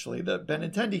eventually, the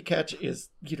Benintendi catch is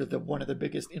one of the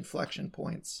biggest inflection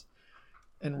points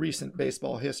in recent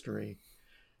baseball history.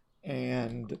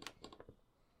 And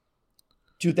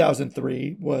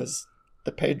 2003 was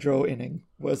the Pedro inning,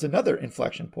 was another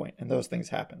inflection point, and those things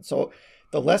happen. So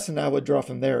the lesson I would draw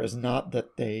from there is not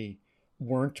that they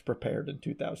weren't prepared in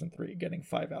 2003, getting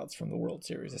 5 outs from the World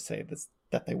Series, to say this,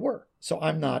 that they were. So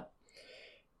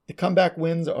the comeback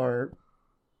wins are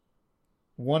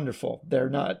wonderful. They're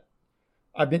not,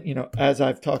 I've been, as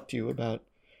I've talked to you about,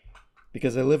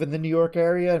 because I live in the New York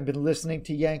area and been listening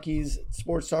to Yankees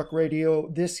sports talk radio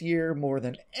this year more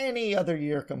than any other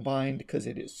year combined, because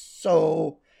it is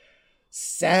so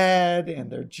sad,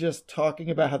 and they're just talking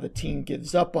about how the team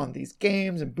gives up on these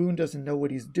games and Boone doesn't know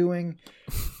what he's doing.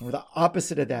 We're the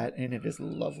opposite of that, and it is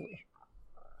lovely.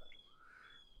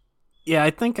 Yeah, I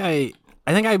think I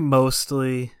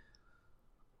mostly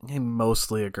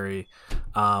agree.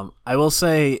 I will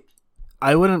say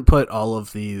I wouldn't put all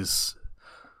of the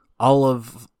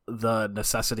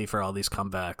necessity for all these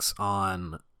comebacks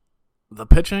on the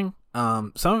pitching.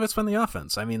 Some of it's been the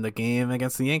offense. I mean, the game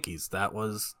against the Yankees, that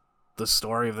was the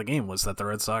story of the game, was that the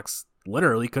Red Sox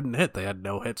literally couldn't hit. They had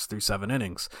no hits through 7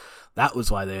 innings. That was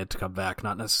why they had to come back,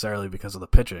 not necessarily because of the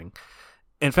pitching.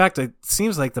 In fact, it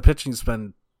seems like the pitching's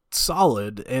been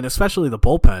solid, and especially the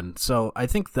bullpen. So I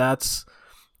think that's,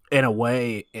 in a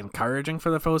way, encouraging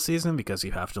for the postseason, because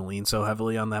you have to lean so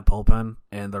heavily on that bullpen.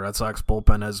 And the Red Sox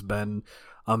bullpen has been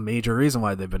a major reason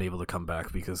why they've been able to come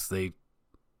back, because they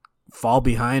fall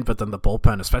behind, but then the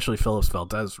bullpen, especially Phillips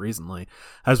Valdez recently,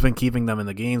 has been keeping them in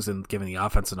the games and giving the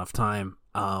offense enough time.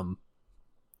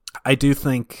 I do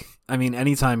think,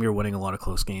 anytime you're winning a lot of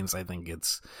close games, I think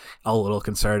it's a little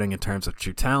concerning in terms of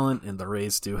true talent, and the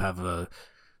Rays do have a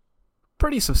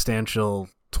pretty substantial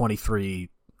 23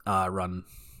 run.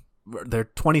 They're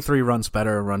 23 runs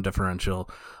better run differential,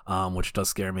 which does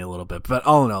scare me a little bit. But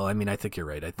all in all, I think you're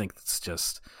right. I think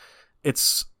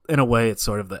it's in a way, it's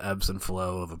sort of the ebbs and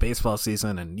flow of a baseball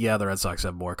season. And yeah, the Red Sox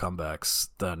have more comebacks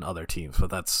than other teams, but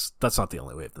that's not the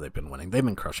only way that they've been winning. They've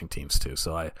been crushing teams too.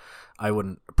 So I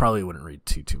probably wouldn't read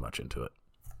too much into it.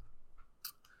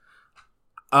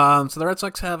 So the Red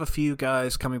Sox have a few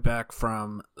guys coming back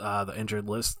from the injured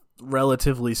list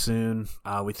relatively soon.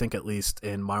 We think at least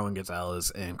in Marwin Gonzalez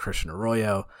and Christian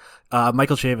Arroyo.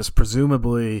 Michael Chavis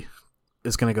presumably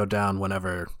is going to go down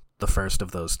whenever the first of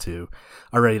those two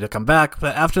are ready to come back.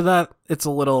 But after that, it's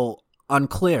a little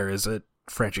unclear. Is it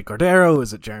Franchy Cordero?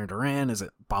 Is it Jarren Duran? Is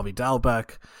it Bobby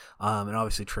Dalbec? And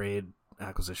obviously trade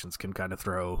acquisitions can kind of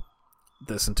throw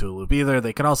this into a loop either.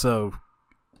 They could also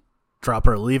drop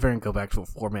a reliever and go back to a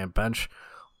 4-man bench.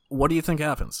 What do you think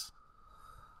happens?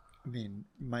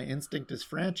 My instinct is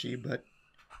Franchy, but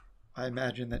I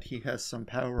imagine that he has some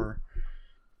power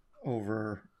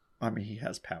over... he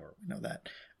has power, we know that,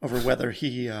 over whether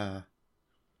he,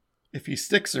 if he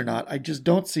sticks or not. I just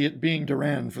don't see it being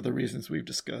Duran for the reasons we've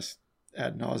discussed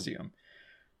ad nauseum.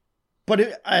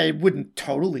 But I wouldn't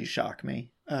totally shock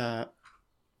me.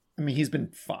 He's been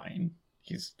fine.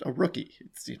 He's a rookie.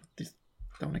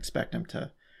 Don't expect him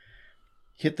to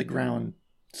hit the ground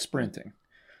sprinting.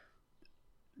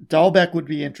 Dalbec would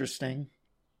be interesting.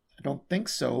 I don't think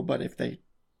so, but if they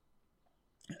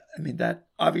I mean, that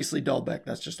obviously Dahlbeck,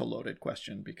 that's just a loaded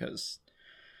question because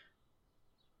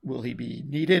will he be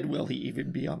needed? Will he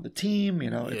even be on the team? You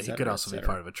know, yeah, he could also be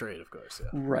part of a trade, of course. Yeah.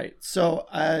 Right. So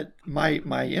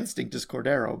my instinct is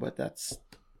Cordero, but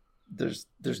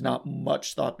there's not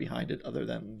much thought behind it other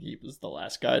than he was the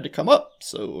last guy to come up.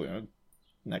 So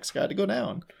next guy to go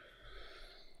down.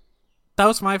 That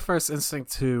was my first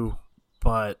instinct too,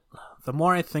 but the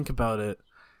more I think about it,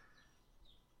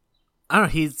 I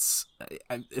don't know,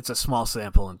 it's a small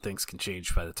sample and things can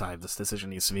change by the time this decision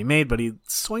needs to be made, but he's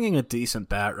swinging a decent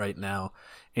bat right now,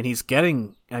 and he's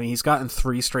gotten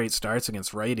 3 straight starts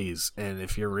against righties, and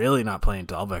if you're really not playing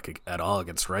Dahlbeck at all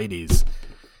against righties,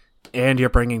 and you're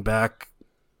bringing back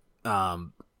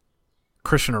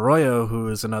Christian Arroyo, who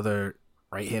is another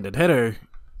right-handed hitter,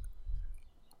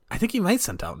 I think he might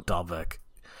send out Dahlbeck.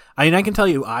 I mean, I can tell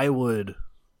you I would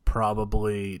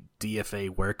probably DFA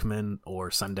Workman or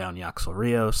send down Yaxel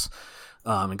Rios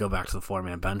and go back to the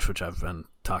 4-man bench, which I've been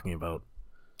talking about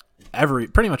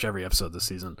pretty much every episode this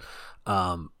season.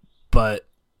 But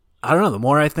I don't know, the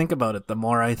more I think about it, the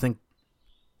more I think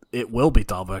it will be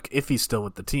Dahlbeck if he's still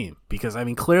with the team. Because, I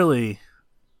mean, clearly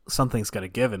something's got to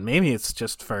give, and maybe it's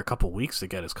just for a couple weeks to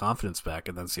get his confidence back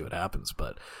and then see what happens.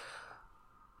 But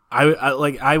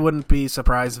I wouldn't be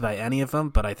surprised by any of them,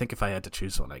 but I think if I had to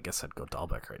choose one, I guess I'd go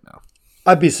Dahlbeck right now.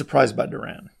 I'd be surprised by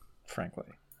Duran, frankly,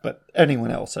 but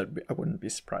anyone else I wouldn't be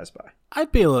surprised by. I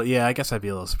guess I'd be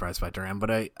a little surprised by Duran, but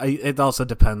it also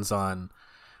depends on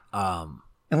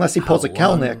unless he pulls a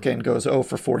Kelnick and goes 0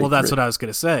 for 43. Well, that's what I was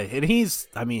going to say, and he's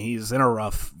in a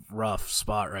rough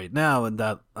spot right now, and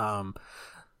that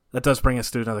does bring us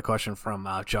to another question from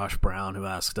Josh Brown, who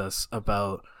asked us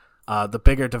about the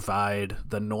bigger divide,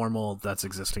 the normal that's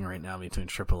existing right now between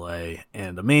AAA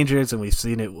and the majors, and we've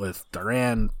seen it with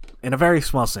Duran in a very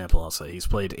small sample, I'll say. He's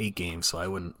played 8 games,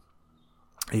 so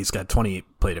he's got 28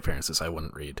 plate appearances. I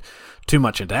wouldn't read too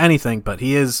much into anything, but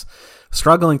he is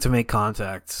struggling to make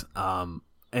contact.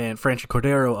 And Franchi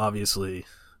Cordero obviously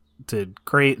did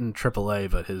great in AAA,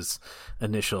 but his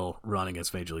initial run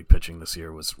against Major League pitching this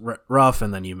year was rough,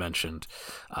 and then you mentioned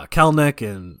Kelnick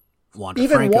and Wander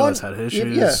Franco has had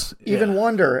issues. Even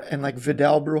Wander and like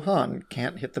Vidal Brujan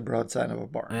can't hit the broadside of a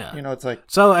barn. Yeah. You know, it's like...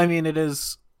 So, I mean, it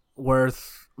is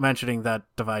worth mentioning that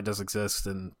divide does exist,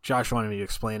 and Josh wanted me to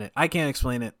explain it. I can't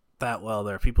explain it that well.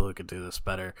 There are people who could do this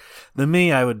better than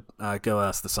me. I would go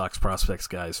ask the Sox prospects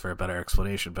guys for a better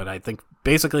explanation, but I think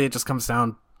basically it just comes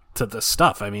down to the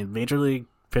stuff. I mean, Major League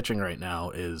pitching right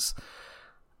now is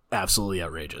absolutely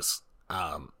outrageous.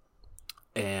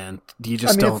 And you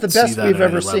just don't see that at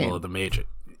any level of the major.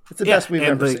 It's the best we've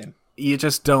ever seen. You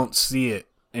just don't see it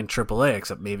in AAA,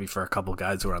 except maybe for a couple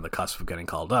guys who are on the cusp of getting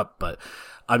called up. But,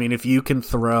 I mean, if you can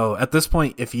throw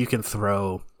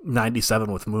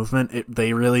 97 with movement,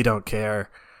 they really don't care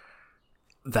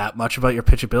that much about your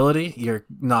pitchability. You're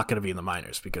not going to be in the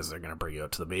minors because they're going to bring you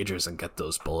out to the majors and get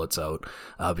those bullets out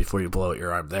before you blow out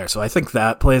your arm there. So I think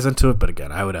that plays into it. But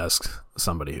again, I would ask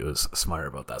somebody who is smarter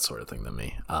about that sort of thing than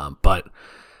me. But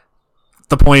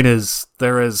the point is,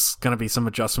 there is going to be some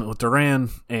adjustment with Duran,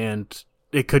 and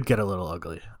it could get a little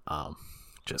ugly.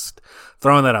 Just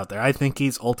throwing that out there. I think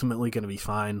he's ultimately going to be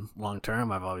fine long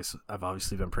term. I've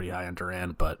obviously been pretty high on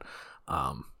Duran, but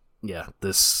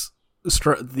these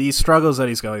struggles that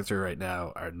he's going through right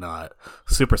now are not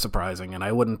super surprising, and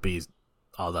I wouldn't be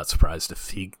all that surprised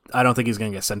if I don't think he's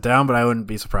going to get sent down, but I wouldn't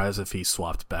be surprised if he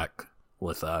swapped back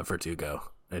with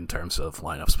Verdugo in terms of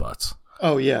lineup spots.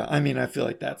 Oh, yeah. I mean, I feel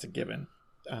like that's a given,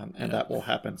 and that will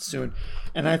happen soon.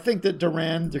 And I think that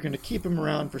Duran, they're going to keep him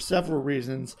around for several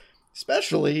reasons,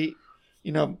 especially,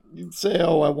 you'd say,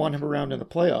 I want him around in the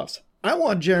playoffs. I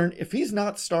want Jarren, if he's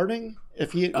not starting,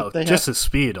 if just his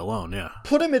speed alone, yeah.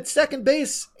 Put him at second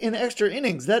base in extra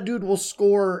innings. That dude will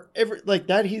score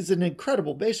that. He's an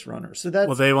incredible base runner. So that's...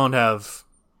 Well, they won't have...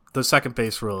 The second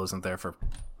base rule isn't there for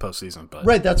postseason, but...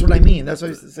 Right, that's what I mean. That's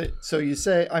what I say. So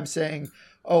I'm saying,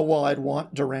 I'd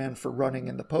want Duran for running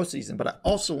in the postseason, but I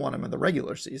also want him in the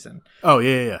regular season. Oh,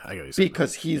 yeah. I got you.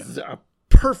 Because he's a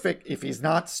perfect... If he's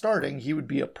not starting, he would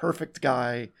be a perfect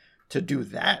guy to do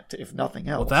that, if nothing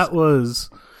else. Well, that was...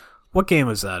 What game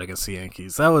was that against the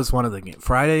Yankees? That was one of the games.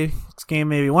 Friday's game,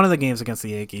 maybe. One of the games against the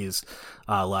Yankees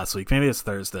last week. Maybe it's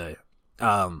Thursday.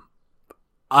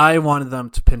 I wanted them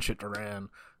to pinch hit Duran.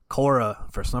 Cora,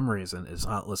 for some reason, is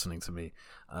not listening to me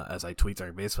as I tweet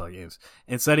during baseball games.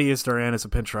 Instead, he used Duran as a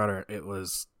pinch runner. It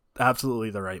was absolutely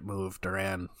the right move.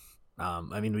 Duran,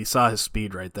 we saw his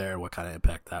speed right there, what kind of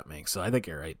impact that makes. So I think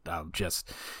you're right.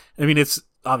 It's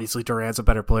obviously Duran's a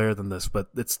better player than this, but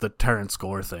it's the Terrence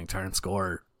Gore thing. Terrence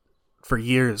Gore, for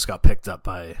years, got picked up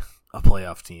by a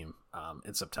playoff team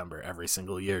in September every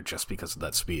single year just because of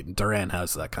that speed. And Duran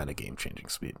has that kind of game-changing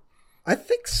speed. I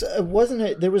think so. Wasn't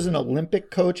it? There was an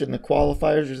Olympic coach in the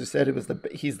qualifiers who said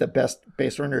he's the best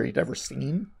base runner he'd ever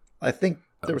seen. I think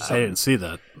there was. I didn't see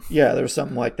that. Yeah, there was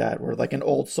something like that where like an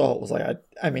old salt was like,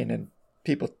 I mean, and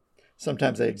people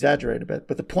sometimes they exaggerate a bit,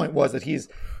 but the point was that he's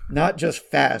not just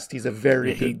fast; he's a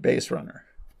very good base runner.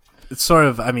 It's sort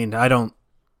of. I mean, I don't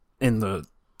in the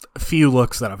few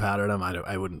looks that I've had at him,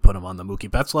 I wouldn't put him on the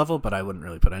Mookie Betts level, but I wouldn't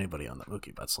really put anybody on the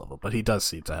Mookie Betts level. But he does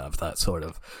seem to have that sort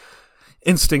of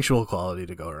instinctual quality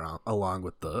to go around along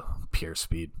with the pure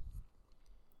speed.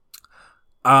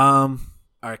 All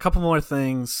right, a couple more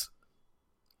things.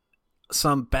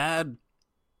 Some bad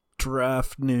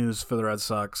draft news for the Red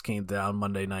Sox came down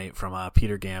Monday night from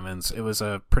Peter Gammons. It was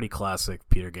a pretty classic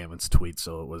Peter Gammons tweet,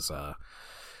 so it was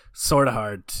sort of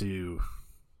hard to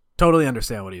totally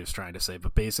understand what he was trying to say.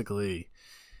 But basically,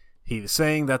 he was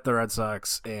saying that the Red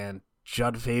Sox and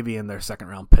Judd Fabian, their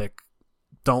second-round pick,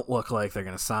 don't look like they're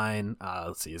going to sign.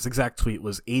 Let's see. His exact tweet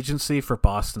was, agency for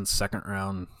Boston's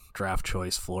second-round draft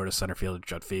choice, Florida center fielder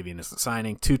Judd Fabian is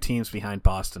signing. 2 teams behind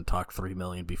Boston talked $3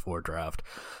 million before draft.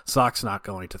 Sox not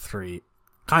going to 3.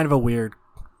 Kind of a weird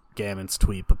Gammons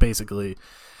tweet, but basically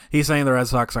he's saying the Red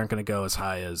Sox aren't going to go as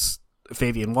high as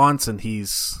Fabian wants, and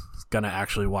he's going to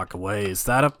actually walk away. Is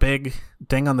that a big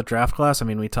ding on the draft class? I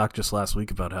mean, we talked just last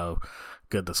week about how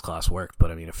good this class worked,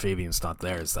 but I mean, if Fabian's not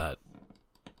there, is that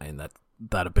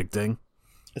a big ding?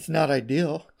 It's not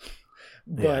ideal,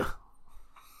 but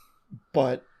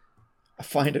I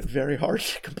find it very hard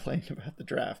to complain about the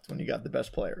draft when you got the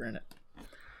best player in it.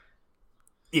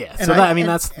 Yeah, and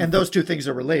so those two things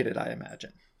are related, I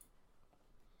imagine.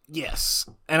 Yes,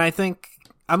 and I think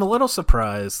I'm a little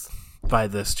surprised by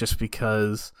this just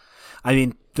because, I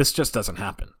mean, this just doesn't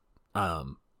happen.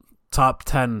 Top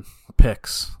 10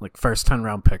 picks, like first 10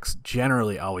 round picks,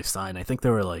 generally always sign. I think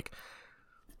there were like,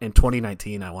 in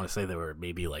 2019, I want to say there were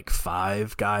maybe like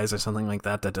 5 guys or something like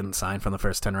that didn't sign from the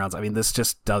first 10 rounds. I mean, this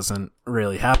just doesn't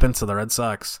really happen. So the Red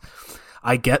Sox,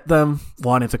 I get them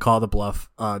wanting to call the bluff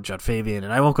on Judd Fabian,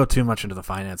 and I won't go too much into the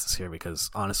finances here because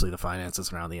honestly, the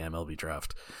finances around the MLB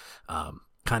draft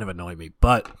kind of annoy me.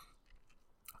 But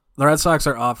the Red Sox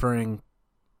are offering,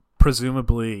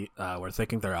 presumably, we're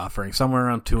thinking they're offering somewhere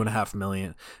around $2.5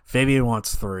 million. Fabian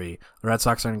wants 3. The Red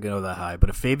Sox aren't going to go that high. But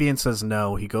if Fabian says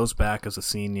no, he goes back as a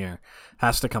senior,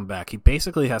 has to come back. He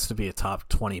basically has to be a top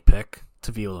 20 pick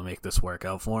to be able to make this work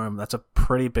out for him. That's a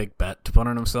pretty big bet to put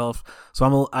on himself.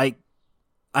 So I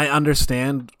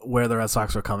understand where the Red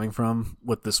Sox are coming from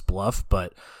with this bluff,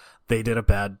 but they did a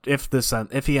bad.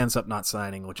 If he ends up not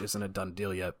signing, which isn't a done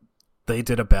deal yet, they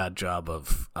did a bad job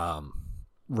of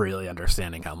really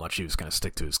understanding how much he was going to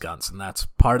stick to his guns. And that's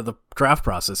part of the draft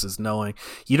process, is knowing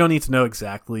you don't need to know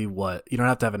exactly what, you don't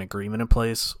have to have an agreement in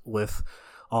place with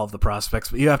all of the prospects,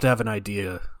 but you have to have an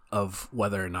idea of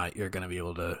whether or not you're going to be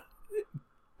able to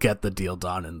get the deal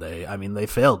done. And they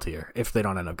failed here if they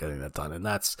don't end up getting that done. And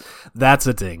that's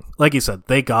a ding. Like you said,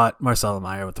 they got Marcelo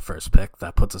Meyer with the first pick.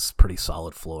 That puts us pretty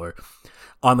solid floor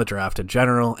on the draft in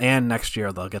general, and next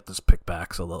year they'll get this pick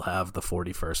back, so they'll have the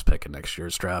 41st pick in next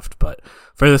year's draft. But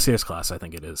for this year's class, I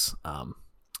think it is a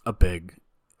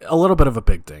little bit of a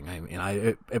big ding. I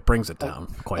mean, it brings it down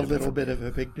quite a bit. A little bit of a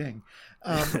big ding.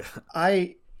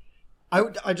 I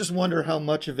just wonder how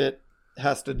much of it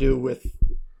has to do with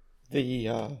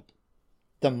the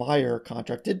Meyer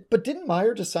contract. Didn't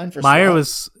Meyer just sign for Meyer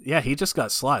slot? He just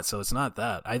got slot, so it's not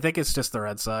that. I think it's just the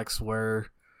Red Sox where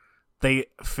they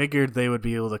figured they would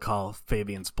be able to call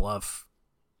Fabian's bluff,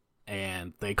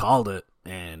 and they called it,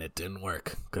 and it didn't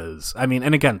work. Because, I mean,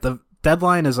 and again, the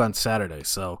deadline is on Saturday,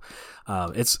 so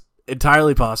it's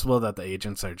entirely possible that the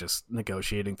agents are just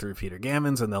negotiating through Peter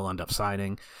Gammons, and they'll end up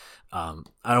signing. I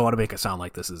don't want to make it sound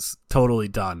like this is totally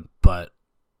done, but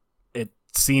it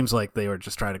seems like they were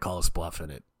just trying to call us bluff,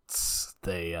 and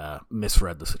they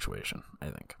misread the situation, I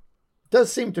think. Does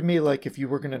seem to me like if you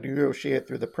were going to negotiate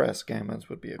through the press, Gammons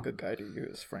would be a good guy to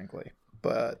use, frankly.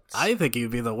 But I think he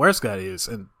would be the worst guy to use.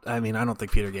 And I mean, I don't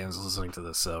think Peter Gammons is listening to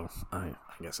this, so I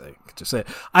guess I could just say it.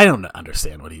 I don't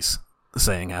understand what he's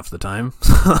saying half the time.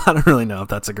 So I don't really know if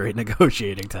that's a great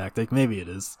negotiating tactic. Maybe it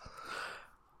is.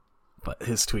 But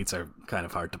his tweets are kind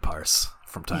of hard to parse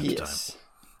from time to time.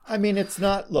 I mean, it's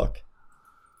not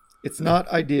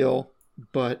ideal,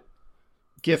 but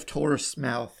gift horse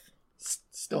mouth.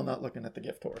 Still not looking at the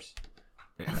gift horse.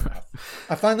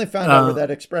 I finally found out where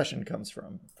that expression comes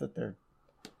from, that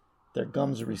their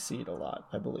gums recede a lot,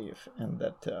 I believe, and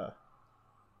that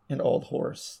an old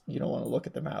horse, you don't want to look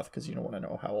at the mouth because you don't want to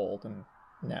know how old and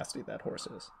nasty that horse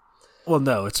is. Well,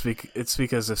 no, it's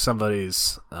because if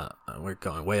somebody's we're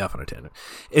going way off on a tangent.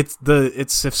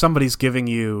 It's if somebody's giving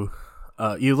you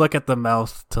you look at the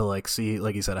mouth to like see,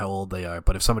 like you said, how old they are.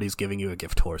 But if somebody's giving you a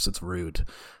gift horse, it's rude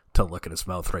to look at his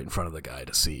mouth right in front of the guy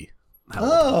to see how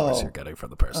old the horse you're getting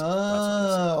from the person.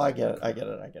 I get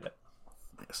it.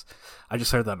 Yes, I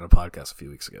just heard that on a podcast a few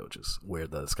weeks ago, which is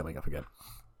weird that it's coming up again.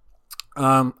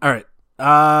 All right.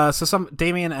 So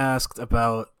Damien asked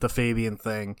about the Fabian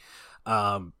thing.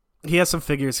 He has some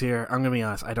figures here. I'm going to be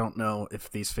honest. I don't know if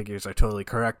these figures are totally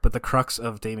correct, but the crux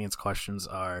of Damien's questions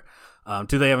are,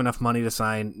 do they have enough money to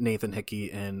sign Nathan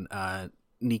Hickey and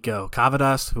Nico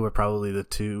Kavadas, who are probably the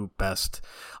two best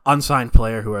unsigned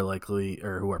player who are likely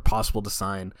or who are possible to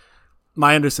sign?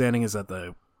 My understanding is that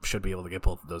they should be able to get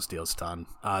both of those deals done.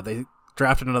 They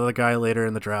drafted another guy later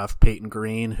in the draft, Peyton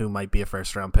Green, who might be a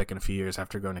first-round pick in a few years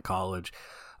after going to college.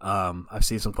 I've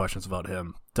seen some questions about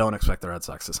him. Don't expect the Red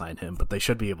Sox to sign him, but they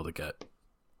should be able to get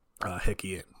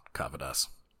Hickey and Kavadas.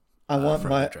 I want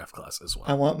my draft class as well.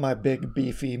 I want my big,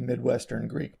 beefy Midwestern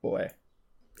Greek boy.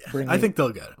 Yeah, I think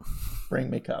they'll get him. Bring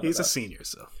me Kavadas. He's a senior,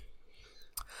 so.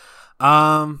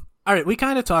 All right, we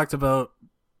kind of talked about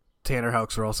Tanner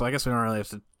Houck's role, so I guess we don't really have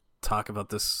to talk about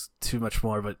this too much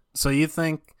more. But so you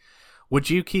think, would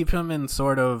you keep him in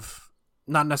sort of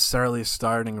not necessarily a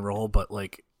starting role, but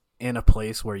like in a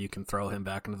place where you can throw him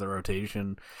back into the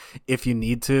rotation if you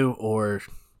need to, or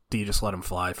do you just let him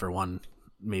fly for one,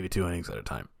 maybe two innings at a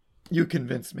time? You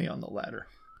convinced me on the latter.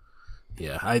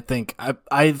 Yeah, I think I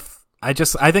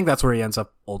think that's where he ends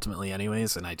up ultimately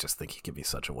anyways, and I just think he can be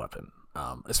such a weapon.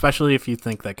 Especially if you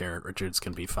think that Garrett Richards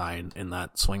can be fine in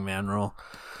that swingman role.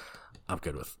 I'm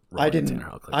good with Tanner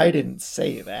Houck. I didn't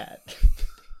say that.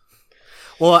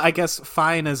 Well, I guess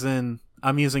fine as in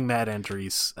I'm using Matt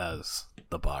Andrees as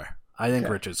the bar. I think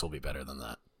Richards will be better than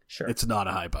that. Sure. It's not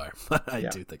a high bar, but I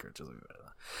do think Richards will be better than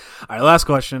that. All right, last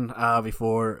question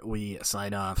before we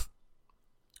sign off.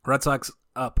 Red Sox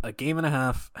up a game and a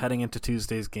half heading into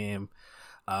Tuesday's game.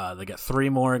 They get 3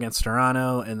 more against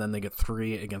Toronto, and then they get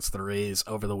 3 against the Rays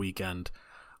over the weekend.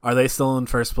 Are they still in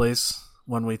first place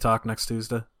when we talk next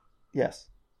Tuesday? Yes.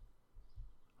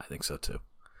 I think so too.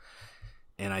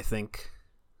 And I think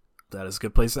that is a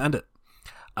good place to end it.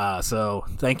 So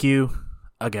thank you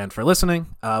again for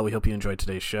listening. We hope you enjoyed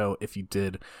today's show. If you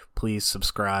did, please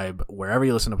subscribe wherever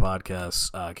you listen to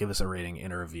podcasts. Give us a rating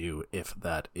and a review if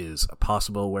that is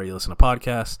possible where you listen to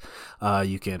podcasts.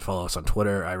 You can follow us on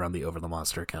Twitter. I run the Over the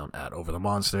Monster account at Over the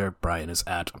Monster. Brian is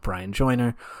at Brian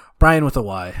Joyner. Brian with a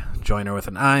Y, Joyner with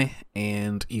an I.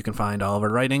 And you can find all of our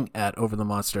writing at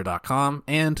overthemonster.com.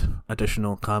 And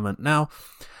additional comment now.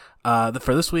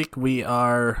 For this week, we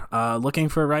are looking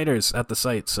for writers at the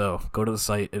site, so go to the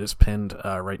site. It is pinned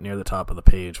right near the top of the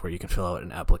page where you can fill out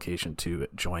an application to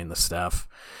join the staff.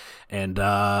 And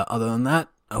other than that,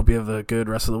 I hope you have a good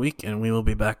rest of the week, and we will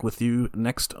be back with you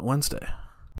next Wednesday.